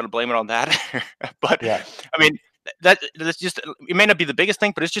surgery and he's going to blame it on that. But yeah. I mean, that's just, it may not be the biggest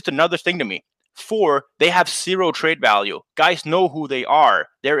thing, but it's just another thing to me. 4, they have 0 trade value. Guys know who they are.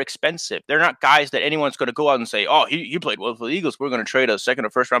 They're expensive. They're not guys that anyone's going to go out and say, oh, he played well for the Eagles. We're going to trade a second or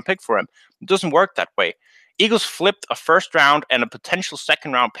first round pick for him. It doesn't work that way. Eagles flipped a first round and a potential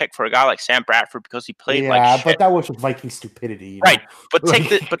second round pick for a guy like Sam Bradford because he played like shit. But that was Viking stupidity, right? But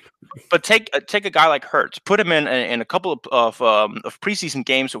take a guy like Hurts, put him in a couple of preseason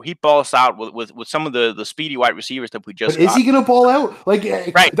games where he balls out with some of the speedy wide receivers that we just. But is he going to ball out? Like,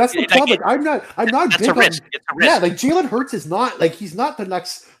 right? That's the problem. I'm not. That's big a risk. It's a risk. Yeah, like Jalen Hurts is not like he's not the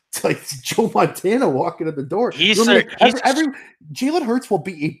next. It's like Joe Montana walking in the door. Jalen Hurts will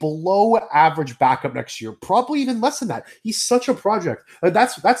be a below average backup next year, probably even less than that. He's such a project.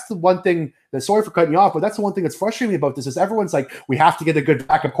 That's the one thing. Sorry for cutting you off, but that's the one thing that's frustrating me about this is everyone's like, we have to get a good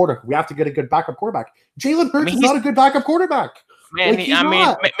backup quarterback. We have to get a good backup quarterback. Jalen Hurts is not a good backup quarterback. Man, right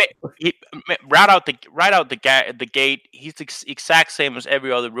out the gate, he's the exact same as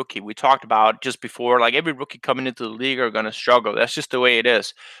every other rookie we talked about just before. Like every rookie coming into the league are going to struggle. That's just the way it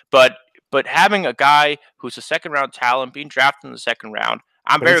is. But having a guy who's a second round talent being drafted in the second round,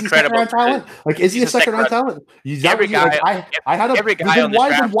 I'm very credible. Like, is he a second round talent? Every guy.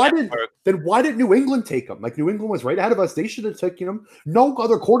 Then why didn't New England take him? Like New England was right ahead of us. They should have taken him. No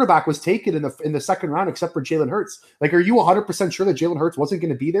other quarterback was taken in the second round except for Jalen Hurts. Like, are you 100% sure that Jalen Hurts wasn't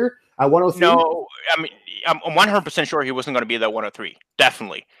going to be there at 103? No, I mean I'm 100% sure he wasn't going to be there 103.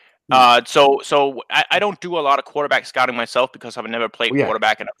 Definitely. So I don't do a lot of quarterback scouting myself because I've never played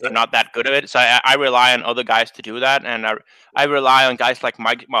quarterback and I'm not that good at it. So I rely on other guys to do that, and I rely on guys like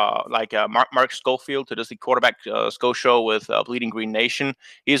Mark Schofield, who does the quarterback Sco show with Bleeding Green Nation.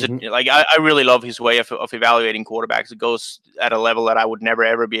 He's I really love his way of evaluating quarterbacks. It goes at a level that I would never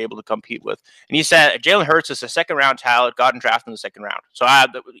ever be able to compete with. And he said Jalen Hurts is a second round talent, gotten drafted in the second round. So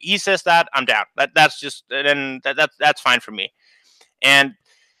he says that, I'm down. That's fine for me. And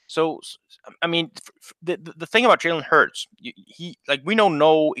so, I mean, the thing about Jalen Hurts, we don't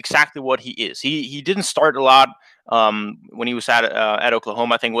know exactly what he is. He didn't start a lot when he was at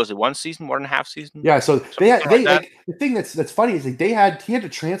Oklahoma. I think was it 1 season, 1.5 season? Yeah. So the thing that's funny is he had to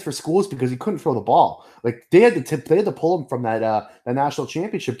transfer schools because he couldn't throw the ball. Like they had to pull him from that national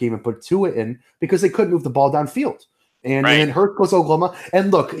championship game and put Tua in because they couldn't move the ball downfield. And then Hurts goes to Oklahoma.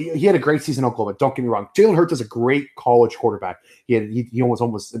 And look, he had a great season in Oklahoma. Don't get me wrong. Jalen Hurts is a great college quarterback. He was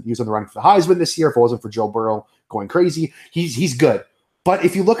on the run for the Heisman this year. If it wasn't for Joe Burrow going crazy, he's good. But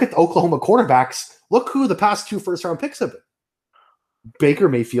if you look at the Oklahoma quarterbacks, look who the past 2 first-round picks have been. Baker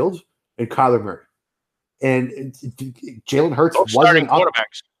Mayfield and Kyler Murray. And Jalen Hurts wasn't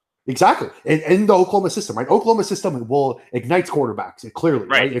quarterbacks. Exactly. In the Oklahoma system, right? Oklahoma system will ignite quarterbacks, clearly,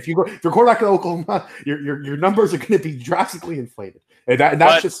 right? If you're quarterback in Oklahoma, your numbers are going to be drastically inflated. And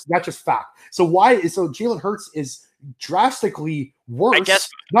that's just fact. So Jalen Hurts is drastically worse.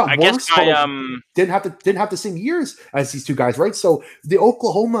 Didn't have the same years as these two guys, right? So the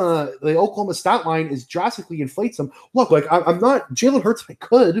Oklahoma stat line is drastically inflates them. Look, like I'm not Jalen Hurts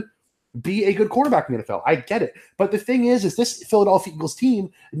could be a good quarterback in the NFL. I get it. But the thing is this Philadelphia Eagles team,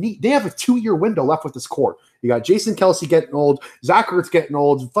 they have a 2-year window left with this core. You got Jason Kelce getting old, Zach Ertz getting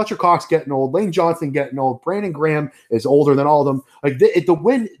old, Fletcher Cox getting old, Lane Johnson getting old, Brandon Graham is older than all of them. Like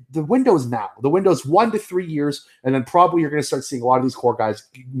the window's now. The window's 1 to 3 years, and then probably you're going to start seeing a lot of these core guys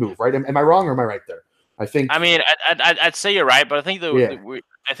move, right? Am I wrong or am I right there? I mean, I'd say you're right, but I think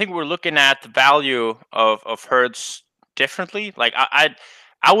we're looking at the value of Hurts differently. Like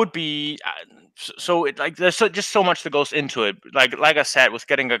I would be there's just so much that goes into it. Like I said, with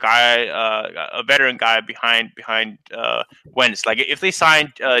getting a guy, a veteran guy behind Wentz. Like if they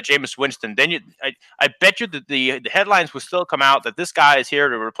signed Jameis Winston, then I bet you that the headlines will still come out that this guy is here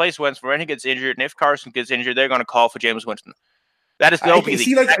to replace Wentz when he gets injured, and if Carson gets injured, they're going to call for Jameis Winston. That is I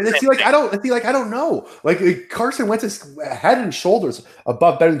don't know. Like Carson Wentz is head and shoulders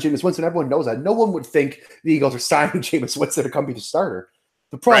above better than Jameis Winston. Everyone knows that. No one would think the Eagles are signing Jameis Winston to come be the starter.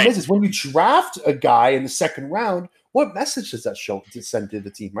 The problem is when you draft a guy in the second round, what message does that show to send to the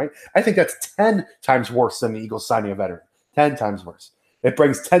team, right? I think that's 10 times worse than the Eagles signing a veteran. 10 times worse. It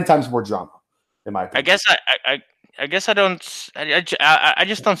brings 10 times more drama, in my opinion. I guess I guess I don't. I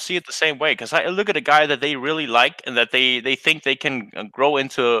just don't see it the same way because I look at a guy that they really like and that they think they can grow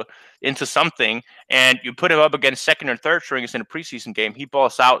into something, and you put him up against second or third strings in a preseason game, he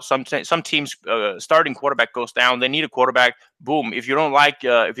balls out. Some teams starting quarterback goes down. They need a quarterback. Boom. If you don't like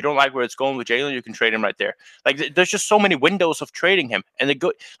where it's going with Jalen, you can trade him right there. Like there's just so many windows of trading him, and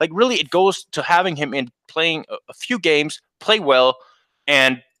really it goes to having him in playing a few games, play well,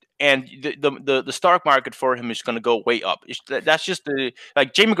 and the stock market for him is going to go way up. That's just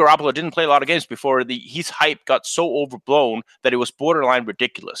like Jamie Garoppolo didn't play a lot of games before his hype got so overblown that it was borderline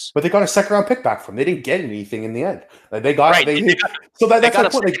ridiculous. But they got a second-round pick back from him. They didn't get anything in the end. They got right. That's the point. They got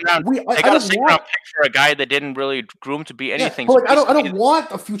a second-round pick for a guy that didn't really groom to be anything. Yeah, I don't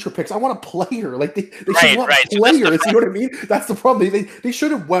want a future picks. I want a player. Like they should want players. You know what I mean? That's the problem. They should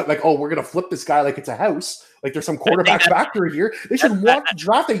have went like, oh, we're gonna flip this guy like it's a house. Like there's some quarterback factor here. They should want to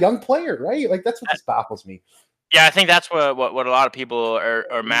draft a young player, right? Like that's what just baffles me. Yeah, I think that's what a lot of people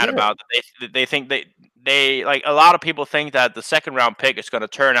are mad about. They think they like a lot of people think that the second round pick is going to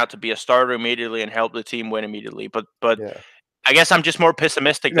turn out to be a starter immediately and help the team win immediately. But I guess I'm just more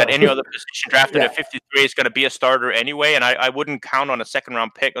pessimistic that any other position drafted at 53 is going to be a starter anyway, and I wouldn't count on a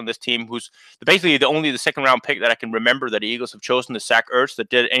second-round pick on this team who's basically the second-round pick that I can remember that the Eagles have chosen to Zach Ertz that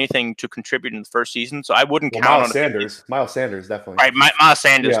did anything to contribute in the first season. So I wouldn't count Miles on Sanders. Miles Sanders, definitely. Right, Miles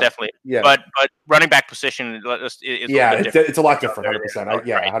Sanders, definitely. Yeah. But running back position is it's a lot different, 100%.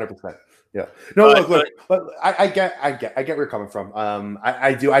 100%. Yeah. No, look. I get where you're coming from.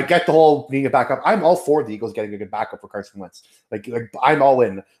 I do. I get the whole needing a backup. I'm all for the Eagles getting a good backup for Carson Wentz. Like I'm all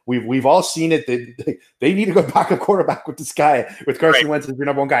in. We've all seen it. They need a good backup quarterback with this guy, with Carson Wentz as your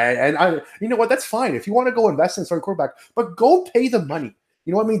number one guy. And you know what? That's fine if you want to go invest in a starting quarterback, but go pay the money.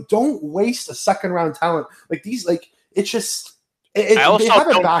 You know what I mean? Don't waste a second round talent like these. Like it's just. I also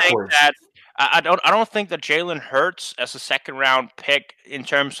don't think that. I don't think that Jalen Hurts as a second round pick in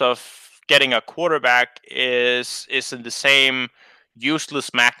terms of getting a quarterback is in the same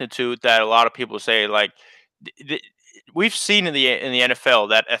useless magnitude that a lot of people say. Like we've seen in the NFL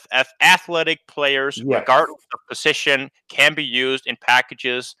that athletic players, regardless of position, can be used in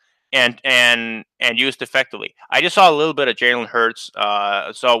packages and used effectively. I just saw a little bit of Jalen Hurts.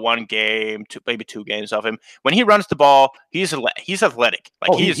 Saw one game, maybe two games of him. When he runs the ball, he's athletic.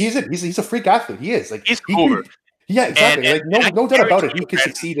 Like he's a freak athlete. He is like he's cool. Yeah, exactly. No doubt about it. He can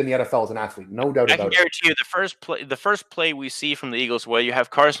succeed in the NFL as an athlete. No doubt about it. I can guarantee you the first play we see from the Eagles where you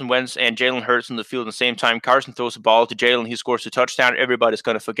have Carson Wentz and Jalen Hurts in the field at the same time. Carson throws the ball to Jalen. He scores a touchdown. Everybody's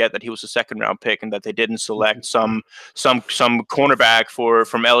going to forget that he was a second-round pick and that they didn't select some cornerback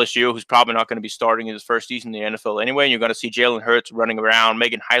from LSU who's probably not going to be starting in his first season in the NFL anyway. And you're going to see Jalen Hurts running around,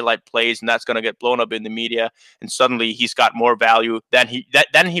 making highlight plays, and that's going to get blown up in the media. And suddenly he's got more value than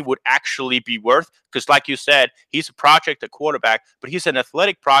he would actually be worth. Because like you said, he's a project at quarterback, but he's an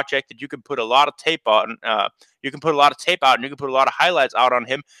athletic project that you can put a lot of tape on. You can put a lot of tape out and you can put a lot of highlights out on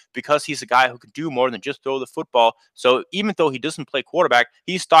him because he's a guy who can do more than just throw the football. So even though he doesn't play quarterback,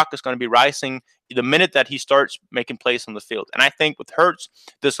 his stock is going to be rising the minute that he starts making plays on the field. And I think with Hurts,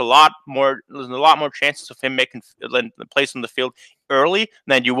 there's a lot more chances of him making plays on the field early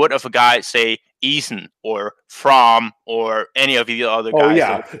than you would of a guy, say, Eason or Fromm or any of the other guys. Oh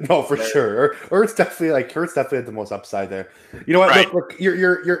yeah, no, for sure. Hurts definitely had the most upside there. You know what? Right. Look,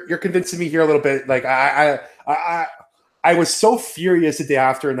 you're convincing me here a little bit. Like I was so furious the day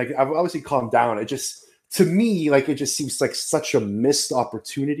after, and like I've obviously calmed down. It just to me like it just seems like such a missed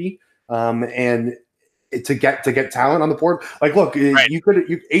opportunity. And to get talent on the board, like look, you could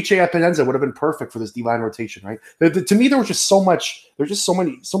H.A. Epinenza would have been perfect for this D-line rotation, right? To me, there was just so much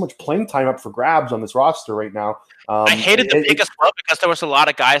playing time up for grabs on this roster right now. I hated the pick as well because there was a lot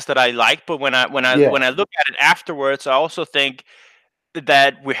of guys that I liked, but when I look at it afterwards, I also think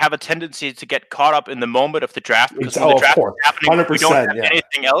that we have a tendency to get caught up in the moment of the draft because when the draft is happening, we don't have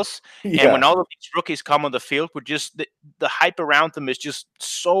anything else. Yeah. And when all of these rookies come on the field, we're just the hype around them is just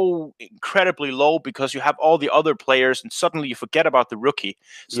so incredibly low because you have all the other players and suddenly you forget about the rookie.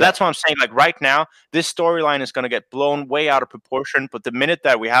 So that's what I'm saying. Like right now, this storyline is going to get blown way out of proportion. But the minute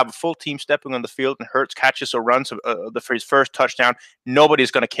that we have a full team stepping on the field and Hurts catches or runs for his first touchdown,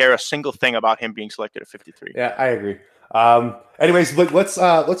 nobody's going to care a single thing about him being selected at 53. Yeah, I agree. Anyways, let's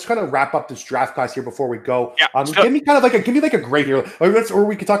kind of wrap up this draft class here before we go. Yeah, give me like a grade here. Or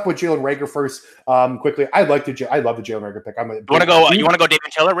we could talk about Jalen Reagor first. Quickly. I love the Jalen Reagor pick. You want to go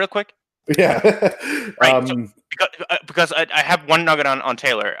David Taylor real quick? Yeah. Right. So, because I have one nugget on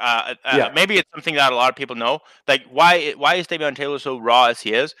Taylor. Yeah. Maybe it's something that a lot of people know. Like why is Davion Taylor so raw as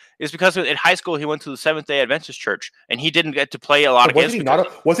he is? Is because in high school he went to the Seventh-day Adventist church and he didn't get to play a lot of games.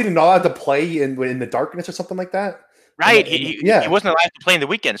 Wasn't he not allowed to play in the darkness or something like that? Right. He wasn't allowed to play in the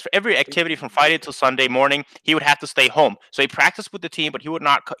weekends. For every activity from Friday till Sunday morning, he would have to stay home. So he practiced with the team, but he would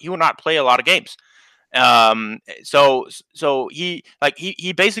not play a lot of games. So he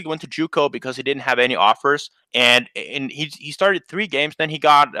basically went to JUCO because he didn't have any offers, and he started 3 games. Then he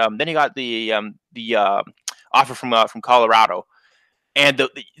got the offer from Colorado. And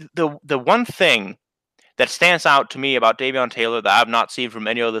the one thing that stands out to me about Davion Taylor that I've not seen from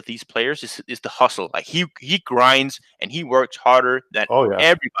any other of these players is the hustle. Like he grinds and he works harder than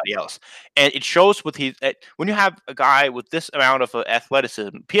everybody else, and it shows with when you have a guy with this amount of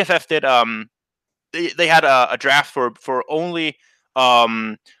athleticism. PFF did they had a draft for only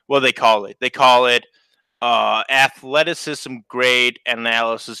what do they call it? They call it athleticism grade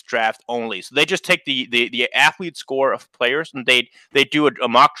analysis draft only. So they just take the athlete score of players and they do a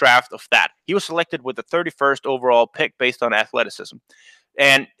mock draft of that. He was selected with the 31st overall pick based on athleticism.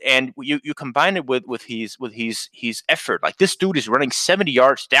 And you combine it with his effort. Like this dude is running 70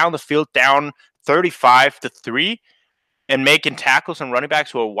 yards down the field, down 35-3, and making tackles and running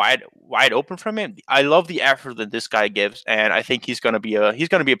backs who are wide open from him. I love the effort that this guy gives, and I think he's going to be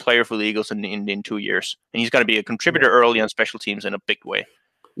a player for the Eagles in 2 years, and he's going to be a contributor early on special teams in a big way.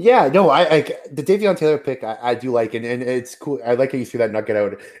 Yeah, no, I the Davion Taylor pick I do like, and it's cool. I like how you see that nugget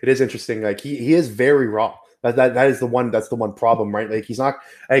out. It is interesting. Like he is very raw. That is the one. That's the one problem, right? Like he's not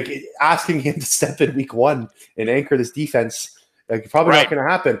like asking him to step in week 1 and anchor this defense. Like probably not going to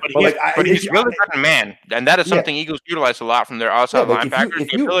happen. But he's really good man, and that is something Eagles utilize a lot from their outside linebackers.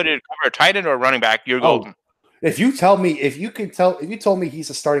 The ability to cover a tight end or a running back, you're golden. If you told me he's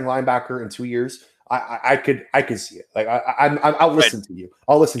a starting linebacker in 2 years, I could see it. Like I'll listen to you.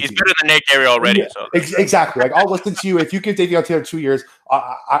 I'll listen to you. He's better than Nate Gary already. Yeah, so exactly. Like I'll listen to you. If you give Davion Taylor 2 years,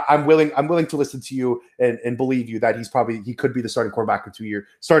 I'm willing to listen to you and believe you that he could be the starting quarterback in 2 years,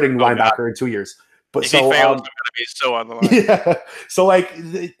 starting linebacker in 2 years. But if he fails, I'm going to be so on the line. Yeah. So like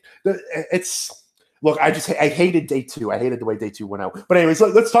it's. Look, I hated day 2. I hated the way day 2 went out. But anyways,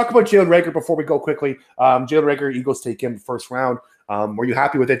 let's talk about Jalen Reagor before we go quickly. Jalen Reagor, Eagles take him first round. Were you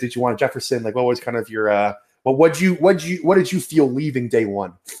happy with it? Did you want Jefferson? Like, what was kind of your? What did you feel leaving day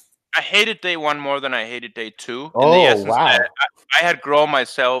 1? I hated day 1 more than I hated day 2. Oh, wow! I had grown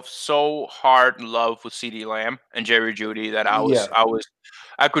myself so hard in love with CeeDee Lamb and Jerry Jeudy that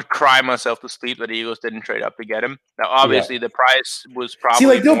I could cry myself to sleep that the Eagles didn't trade up to get him. Now, obviously, the price was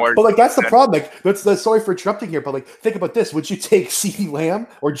probably more. But like that's the problem. Like, that's sorry for interrupting here, but like think about this: would you take CeeDee Lamb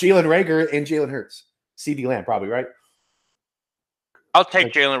or Jalen Reagor and Jalen Hurts? CeeDee Lamb, probably, right? I'll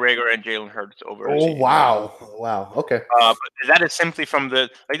take Jalen Reagor and Jalen Hurts over. Oh wow! Okay. But that is simply from the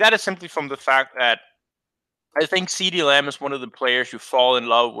fact that I think CeeDee Lamb is one of the players you fall in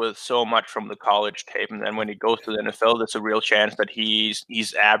love with so much from the college tape, and then when he goes to the NFL, there's a real chance that he's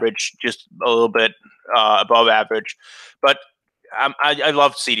average, just a little bit above average. But I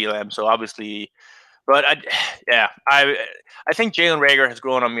love CeeDee Lamb, so obviously. But I think Jalen Reagor has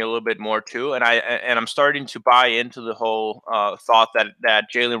grown on me a little bit more too, and I'm starting to buy into the whole thought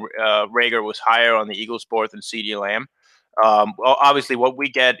that Jalen Reagor was higher on the Eagles board than CeeDee Lamb. Well, obviously, what we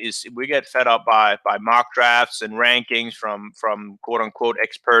get fed up by mock drafts and rankings from quote unquote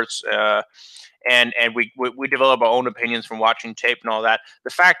experts, and we develop our own opinions from watching tape and all that.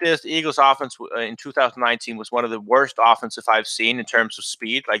 The fact is, the Eagles' offense in 2019 was one of the worst offensive I've seen in terms of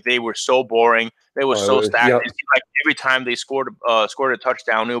speed. Like they were so boring, they were so stacked. Yep. It seemed like every time they scored a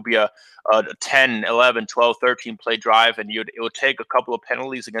touchdown, it would be a 10, 11, 12, 13 play drive, and it would take a couple of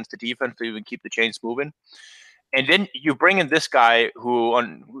penalties against the defense to even keep the chains moving. And then you bring in this guy who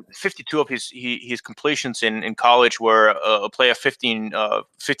on 52 of his completions in college were a play of 15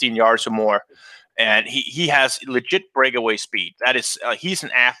 yards or more. And he has legit breakaway speed. That is, he's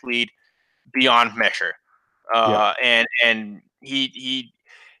an athlete beyond measure. And he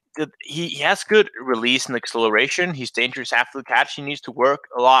has good release and acceleration. He's dangerous after the catch. He needs to work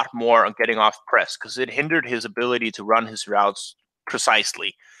a lot more on getting off press because it hindered his ability to run his routes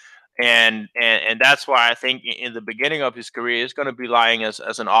precisely. And that's why I think in the beginning of his career, he's going to be lying as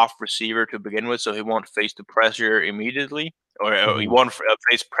an off receiver to begin with, so he won't face the pressure immediately, or he won't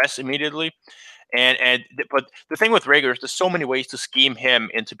face press immediately. But the thing with Reagor is there's so many ways to scheme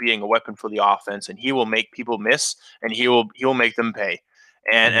him into being a weapon for the offense, and he will make people miss, and he will make them pay.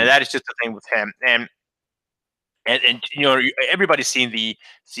 And that is just the thing with him. And And everybody's seen the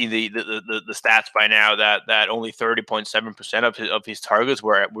stats by now that only 30.7% of his targets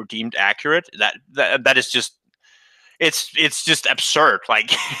were deemed accurate. That is just it's just absurd.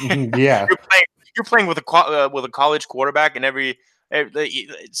 Like Yeah. you're playing with a college quarterback, and every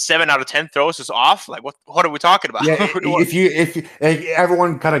 7 out of 10 throws is off. Like what are we talking about? Yeah, if like,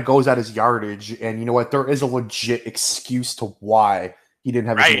 everyone kind of goes at his yardage, and you know what, there is a legit excuse to why he didn't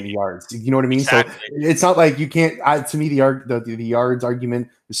have as many yards. You know what I mean? Exactly. So it's not like you can't. To me, the yards argument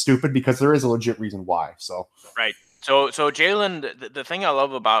is stupid because there is a legit reason why. So right. So Jalen, the thing I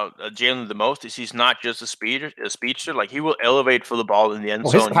love about Jalen the most is he's not just a speedster. Like he will elevate for the ball in the end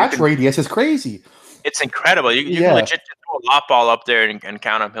his zone. catch radius is crazy. It's incredible. You can legit just throw a lot ball up there and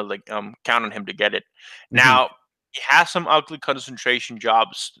count on him to get it. Now he has some ugly concentration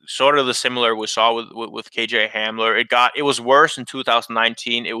jobs, sort of the similar we saw with KJ Hamler. It was worse in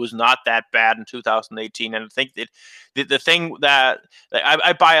 2019. It was not that bad in 2018. And I think that the thing that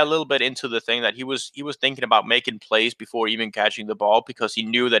I buy a little bit into the thing that he was thinking about making plays before even catching the ball, because he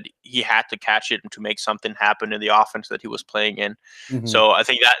knew that he had to catch it to make something happen in the offense that he was playing in. So I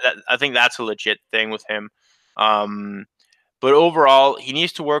think that's a legit thing with him. But overall, he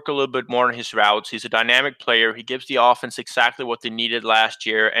needs to work a little bit more on his routes. He's a dynamic player. He gives the offense exactly what they needed last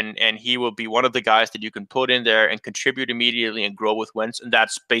year, and he will be one of the guys that you can put in there and contribute immediately and grow with Wentz. And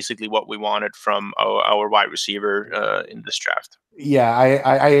that's basically what we wanted from our wide receiver in this draft. Yeah,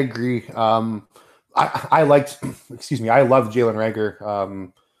 I agree. I liked, I loved Jalen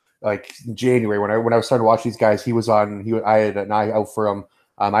Reagor. Like January when I was starting to watch these guys, I had an eye out for him.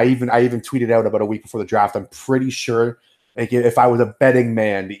 I even tweeted out about a week before the draft. I'm pretty sure, like, if I was a betting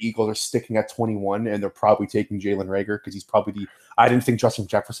man, the Eagles are sticking at 21, and they're probably taking Jalen Reagor because he's probably I didn't think Justin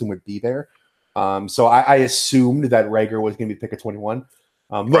Jefferson would be there. So I assumed that Reagor was going to be picked at 21.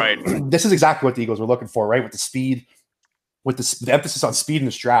 Right. This is exactly what the Eagles were looking for, right? With the speed, with the emphasis on speed in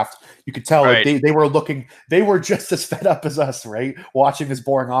this draft, you could tell right. they were just as fed up as us, right? Watching this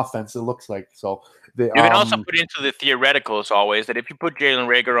boring offense, it looks like. So you can also put into the theoretical, as always, that if you put Jalen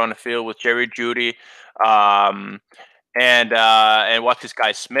Reagor on the field with Jerry Jeudy, and what's this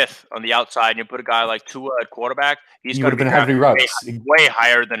guy Smith on the outside, and you put a guy like Tua at quarterback, he's going to be Henry Ruggs, way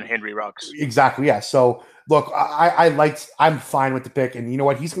higher than Henry Ruggs. Exactly, yeah. So look, I'm fine with the pick, and you know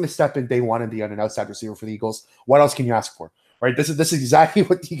what? He's going to step in day one and be an outside receiver for the Eagles. What else can you ask for, right? This is exactly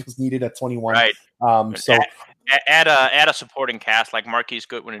what the Eagles needed at 21. Right. So add a supporting cast like Marquise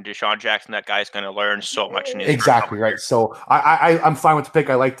Goodwin and Deshaun Jackson. That guy's going to learn so much. Exactly right. So I'm fine with the pick.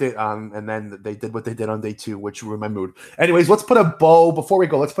 I liked it. And then they did what they did on day 2, which ruined my mood. Anyways, let's put a bow before we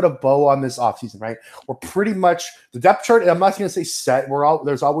go. Let's put a bow on this offseason, right? We're pretty much the depth chart. I'm not going to say set.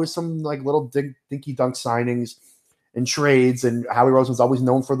 There's always some like little dinky dunk signings and trades, and Howie Roseman's always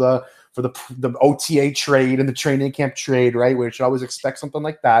known for the OTA trade and the training camp trade, right? Where you should always expect something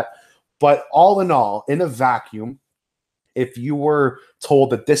like that. But all in all, in a vacuum, if you were told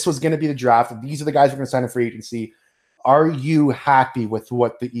that this was going to be the draft, these are the guys who are going to sign up for agency, are you happy with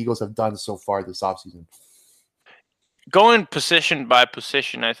what the Eagles have done so far this offseason? Going position by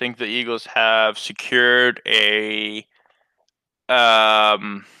position, I think the Eagles have secured a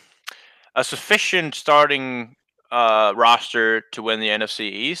sufficient starting roster to win the NFC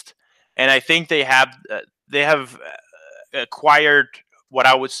East, and I think they have acquired what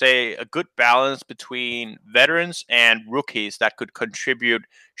I would say a good balance between veterans and rookies that could contribute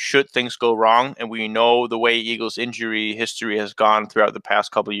should things go wrong. And we know the way Eagles injury history has gone throughout the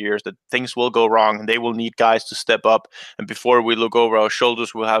past couple of years, that things will go wrong and they will need guys to step up. And before we look over our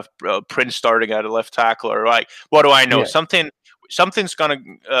shoulders, we'll have Prince starting at a left tackle, or like, what do I know? Yeah. Something's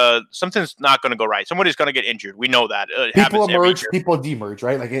not gonna go right. Somebody's gonna get injured. We know that. People emerge, people demerge,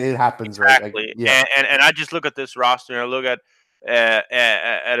 right? Like it happens, exactly. Right? Like, yeah. And I just look at this roster and I look at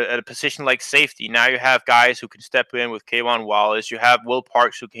a position like safety. Now you have guys who can step in with Kayvon Wallace. You have Will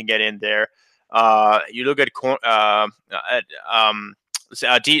Parks who can get in there. You look at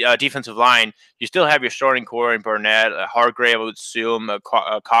defensive line. You still have your starting core in Burnett, Hargrave, I would assume,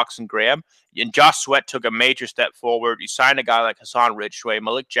 Cox and Graham. And Josh Sweat took a major step forward. You signed a guy like Hassan Ridgeway.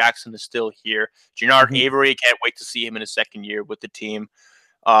 Malik Jackson is still here. Jannard Avery, can't wait to see him in his second year with the team.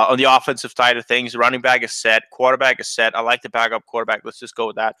 On the offensive side of things, the running back is set. Quarterback is set. I like the backup quarterback. Let's just go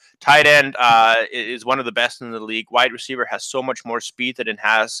with that. Tight end is one of the best in the league. Wide receiver has so much more speed than it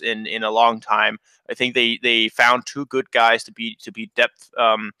has in a long time. I think they found 2 good guys to be depth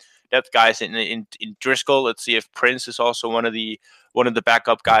guys in Driscoll. Let's see if Prince is also one of the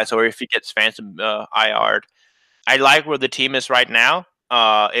backup guys, or if he gets phantom IR'd. I like where the team is right now.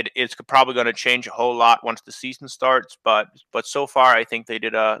 It's probably going to change a whole lot once the season starts, but so far I think they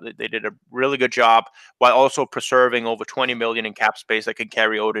did a really good job while also preserving over 20 million in cap space that can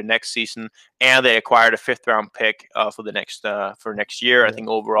carry over to next season, and they acquired a 5th-round pick for next year. I think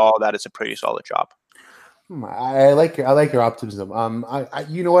overall that is a pretty solid job. I like your optimism.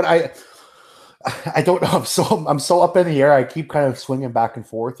 You know what, I don't know. I'm so up in the air. I keep kind of swinging back and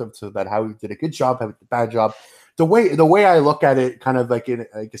forth to that how he did a good job, how he did a bad job. The way I look at it, kind of like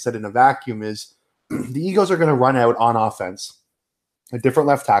I said, in a vacuum, is the Eagles are going to run out on offense a different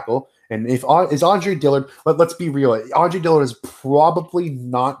left tackle, and is Andre Dillard. Let's be real. Andre Dillard is probably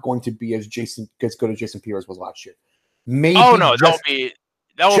not going to be as good as Jason Peters was last year. Maybe. Oh no, there'll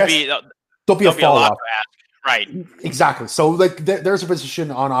be a fall off. Right. Exactly. So like there's a position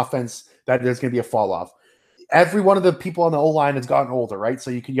on offense that there's going to be a fall off. Every one of the people on the O-line has gotten older, right?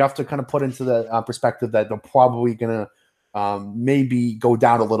 So you have to kind of put into the perspective that they're probably going to maybe go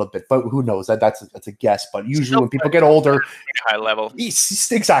down a little bit, but who knows? That's a guess. But usually still when people get older, high level,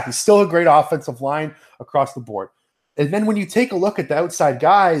 exactly, still a great offensive line across the board. And then when you take a look at the outside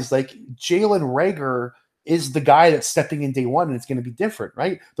guys, like Jalen Reagor is the guy that's stepping in day one, and it's going to be different,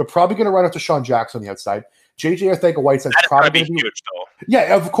 right? They're probably going to run up to Sean Jackson on the outside. JJ Arcega-Whiteside's probably going to be huge, though.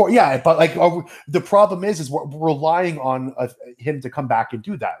 Yeah, of course. Yeah, but like the problem is we're relying on him to come back and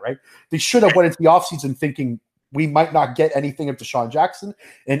do that, right? They should have went into the offseason thinking we might not get anything of Deshaun Jackson,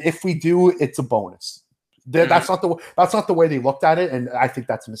 and if we do, it's a bonus. That's not the way they looked at it, and I think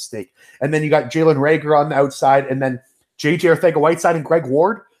that's a mistake. And then you got Jalen Reagor on the outside, and then JJ Arcega-Whiteside and Greg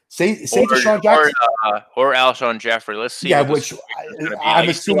Ward. Say Deshaun Jackson or Alshon Jeffrey. Let's see. Yeah, which I'm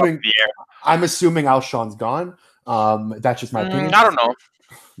assuming. I'm assuming Alshon's gone. That's just my opinion. I don't know.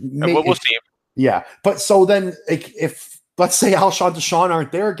 We'll see. Yeah, but so then if let's say Alshon, Deshaun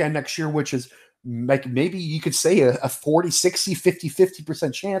aren't there again next year, which is like maybe you could say a 40, 60,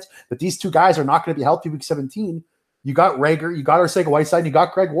 50% chance that these two guys are not going to be healthy week 17. You got Reagor, you got Arcega-Whiteside, and you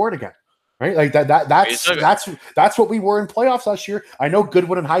got Greg Ward again. Right, like that's what we were in playoffs last year. I know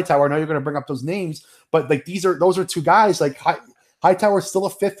Goodwin and Hightower. I know you're going to bring up those names, but like those are two guys. Like Hightower is still a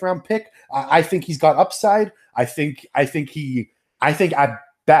 5th-round pick. I think he's got upside. I think at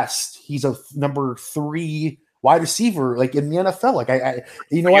best he's a number 3 wide receiver, like in the NFL. Like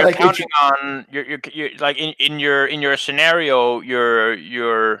you know what? Like counting on you're like in your scenario,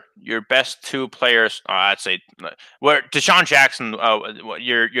 your best 2 players. I'd say where Deshaun Jackson,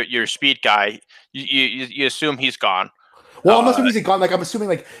 your speed guy. You assume he's gone. Well, I'm assuming he's gone. Like I'm assuming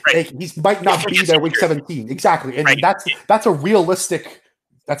like he might not be there week 17. Exactly, and that's a realistic.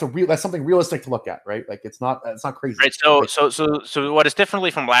 That's something realistic to look at, right? Like it's not crazy. Right. So what is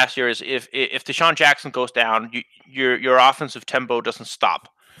differently from last year is if Deshaun Jackson goes down, your offensive tempo doesn't stop.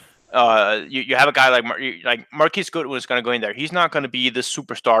 You have a guy like Marquise Goodwin is going to go in there. He's not going to be the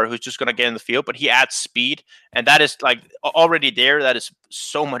superstar who's just going to get in the field, but he adds speed, and that is like already there. That is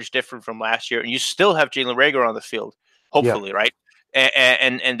so much different from last year, and you still have Jalen Reagor on the field, hopefully, right?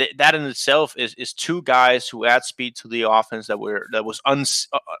 And that in itself is 2 guys who add speed to the offense that was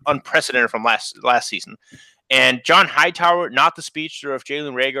unprecedented from last season. And John Hightower, not the speedster of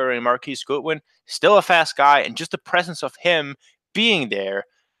Jalen Reagor and Marquise Goodwin, still a fast guy, and just the presence of him being there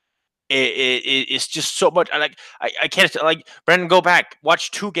it's just so much. I can't, like, Brendan, go back,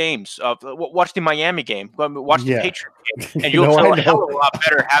 watch 2 games watch the Miami game, watch the Patriots game, and you'll feel a hell of a lot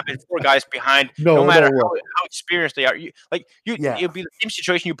better having 4 guys behind, no matter how experienced they are. It'll be the same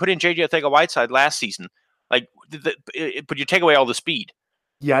situation you put in JJ Arcega-Whiteside last season, but you take away all the speed.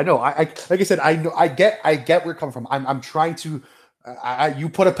 Yeah, I know. Like I said, I get where you're coming from. I'm trying to. You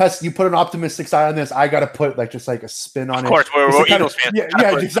put an optimistic side on this. I got to put like a spin on it. Of course, we're Eagles fans.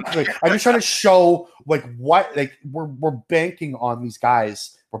 Yeah, exactly. I'm just trying to show we're banking on these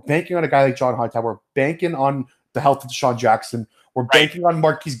guys. We're banking on a guy like John Hightower. We're banking on the health of Deshaun Jackson. We're banking on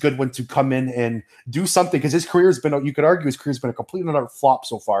Marquise Goodwin to come in and do something because his career has been. You could argue his career has been a complete and utter flop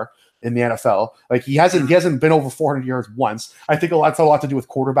so far in the NFL. Like he hasn't been over 400 yards once. I think that's a lot to do with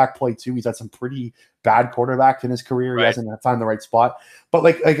quarterback play too. He's had some pretty bad quarterbacks in his career. He hasn't found the right spot. But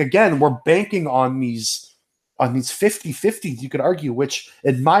like again, we're banking on these 50-50s, you could argue, which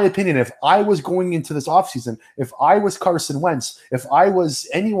in my opinion, if I was going into this offseason, if I was Carson Wentz, if I was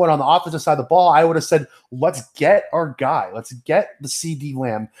anyone on the opposite side of the ball, I would have said, let's get our guy. Let's get the CD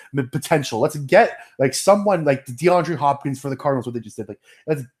Lamb potential. Let's get like someone like the DeAndre Hopkins for the Cardinals, what they just did. Like,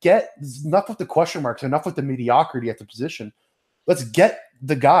 let's get enough with the question marks, enough with the mediocrity at the position. Let's get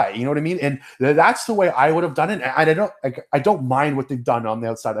the guy, you know what I mean? And that's the way I would have done it. And I don't mind what they've done on the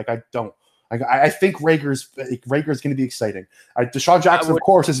outside. Like I don't. Like I think Rager's going to be exciting. Deshaun Jackson, of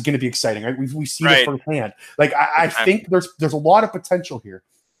course, is going to be exciting. Right? We've seen it firsthand. Like I think there's a lot of potential here.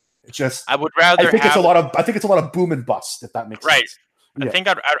 It's just I would rather. I think it's a lot of boom and bust, if that makes sense. I think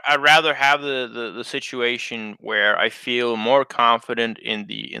I'd rather have the situation where I feel more confident in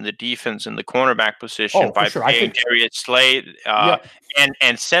the defense and the cornerback position by paying Darius Slade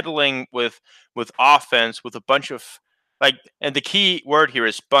and settling with offense with a bunch of and the key word here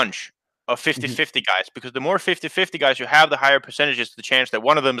is bunch of 50-50 guys, because the more 50-50 guys you have, the higher percentages the chance that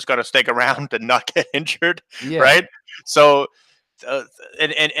one of them is going to stick around and not get injured, right? So.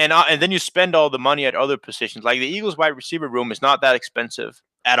 And then you spend all the money at other positions. Like the Eagles wide receiver room is not that expensive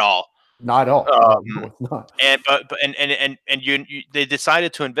at all. Not at all. No, it's not. And they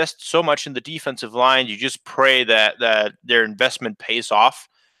decided to invest so much in the defensive line. You just pray that their investment pays off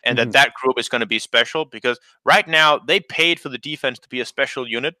and that group is going to be special, because right now they paid for the defense to be a special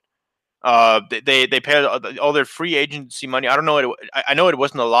unit. They paid all their free agency money. I don't know. I know it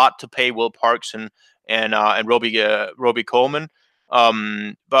wasn't a lot to pay Will Parks and Roby Coleman.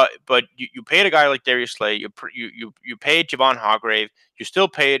 But you paid a guy like Darius Slay, you paid Javon Hargrave, you still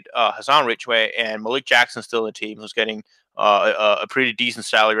paid Hassan Ridgeway, and Malik Jackson's still in the team, who's getting a pretty decent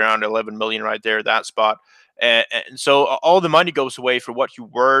salary, around $11 million right there, that spot. And so all the money goes away for what you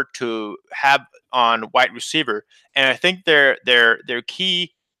were to have on wide receiver. And I think their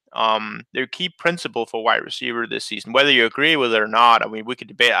key principle for wide receiver this season, whether you agree with it or not, I mean, we could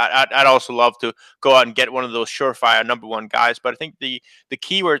debate. I'd also love to go out and get one of those surefire number one guys, but I think the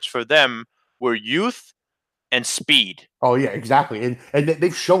keywords for them were youth and speed. Oh yeah, exactly, and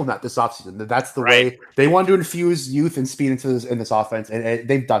they've shown that this offseason. That's the way they want to infuse youth and speed into this offense, and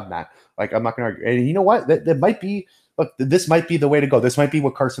they've done that. Like, I'm not going to argue. And you know what? That might be. Look, this might be the way to go. This might be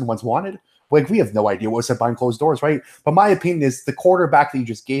what Carson once wanted. Like, we have no idea what was said behind closed doors, right? But my opinion is the quarterback that you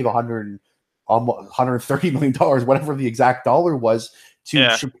just gave almost $130 million, whatever the exact dollar was,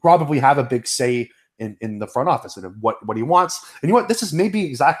 should probably have a big say in the front office and what he wants. And you know what? This is maybe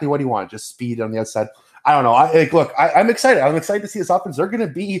exactly what he wanted, just speed on the outside. I don't know. I'm excited. I'm excited to see this offense. They're not going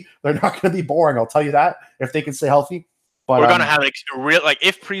to be boring. I'll tell you that, if they can stay healthy. But we're going to have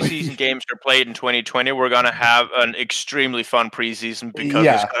if preseason games are played in 2020, we're going to have an extremely fun preseason, because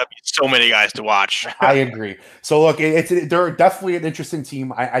there's going to be so many guys to watch. I agree. So look, they're definitely an interesting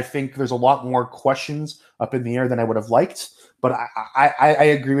team. I think there's a lot more questions up in the air than I would have liked, but I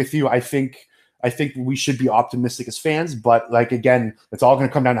agree with you. I think we should be optimistic as fans, but like, again, it's all going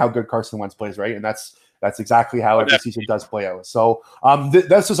to come down to how good Carson Wentz plays, right? And that's exactly how every season does play out. So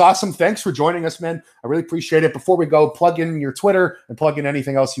this was awesome. Thanks for joining us, man. I really appreciate it. Before we go, plug in your Twitter and plug in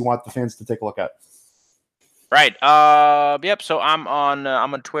anything else you want the fans to take a look at. Right. Yep. So I'm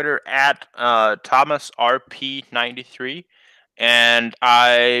on Twitter at ThomasRP93. And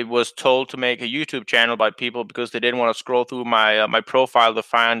I was told to make a YouTube channel by people because they didn't want to scroll through my profile to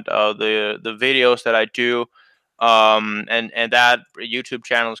find the videos that I do. And that YouTube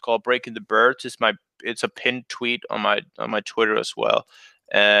channel is called Breaking the Birds. It's a pinned tweet on my Twitter as well.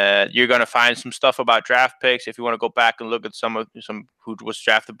 You're gonna find some stuff about draft picks if you want to go back and look at some who was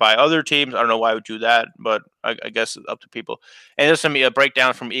drafted by other teams. I don't know why I would do that, but I guess it's up to people. And there's some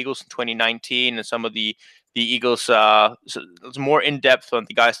breakdown from Eagles in 2019 and some of the Eagles. It's more in depth on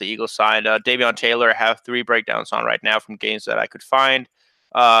the guys the Eagles signed. Davion Taylor, I have 3 breakdowns on right now from games that I could find.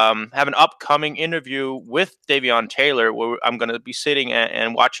 Have an upcoming interview with Davion Taylor where I'm going to be sitting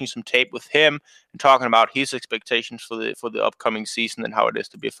and watching some tape with him and talking about his expectations for the upcoming season and how it is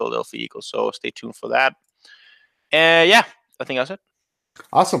to be a Philadelphia Eagle. So stay tuned for that. And I think that's it.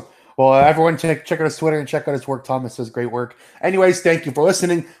 Awesome. Well, everyone check out his Twitter and check out his work. Thomas does great work. Anyways, thank you for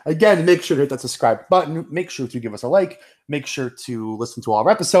listening. Again, make sure to hit that subscribe button. Make sure to give us a like. Make sure to listen to all our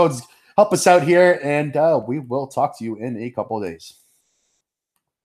episodes. Help us out here, and we will talk to you in a couple of days.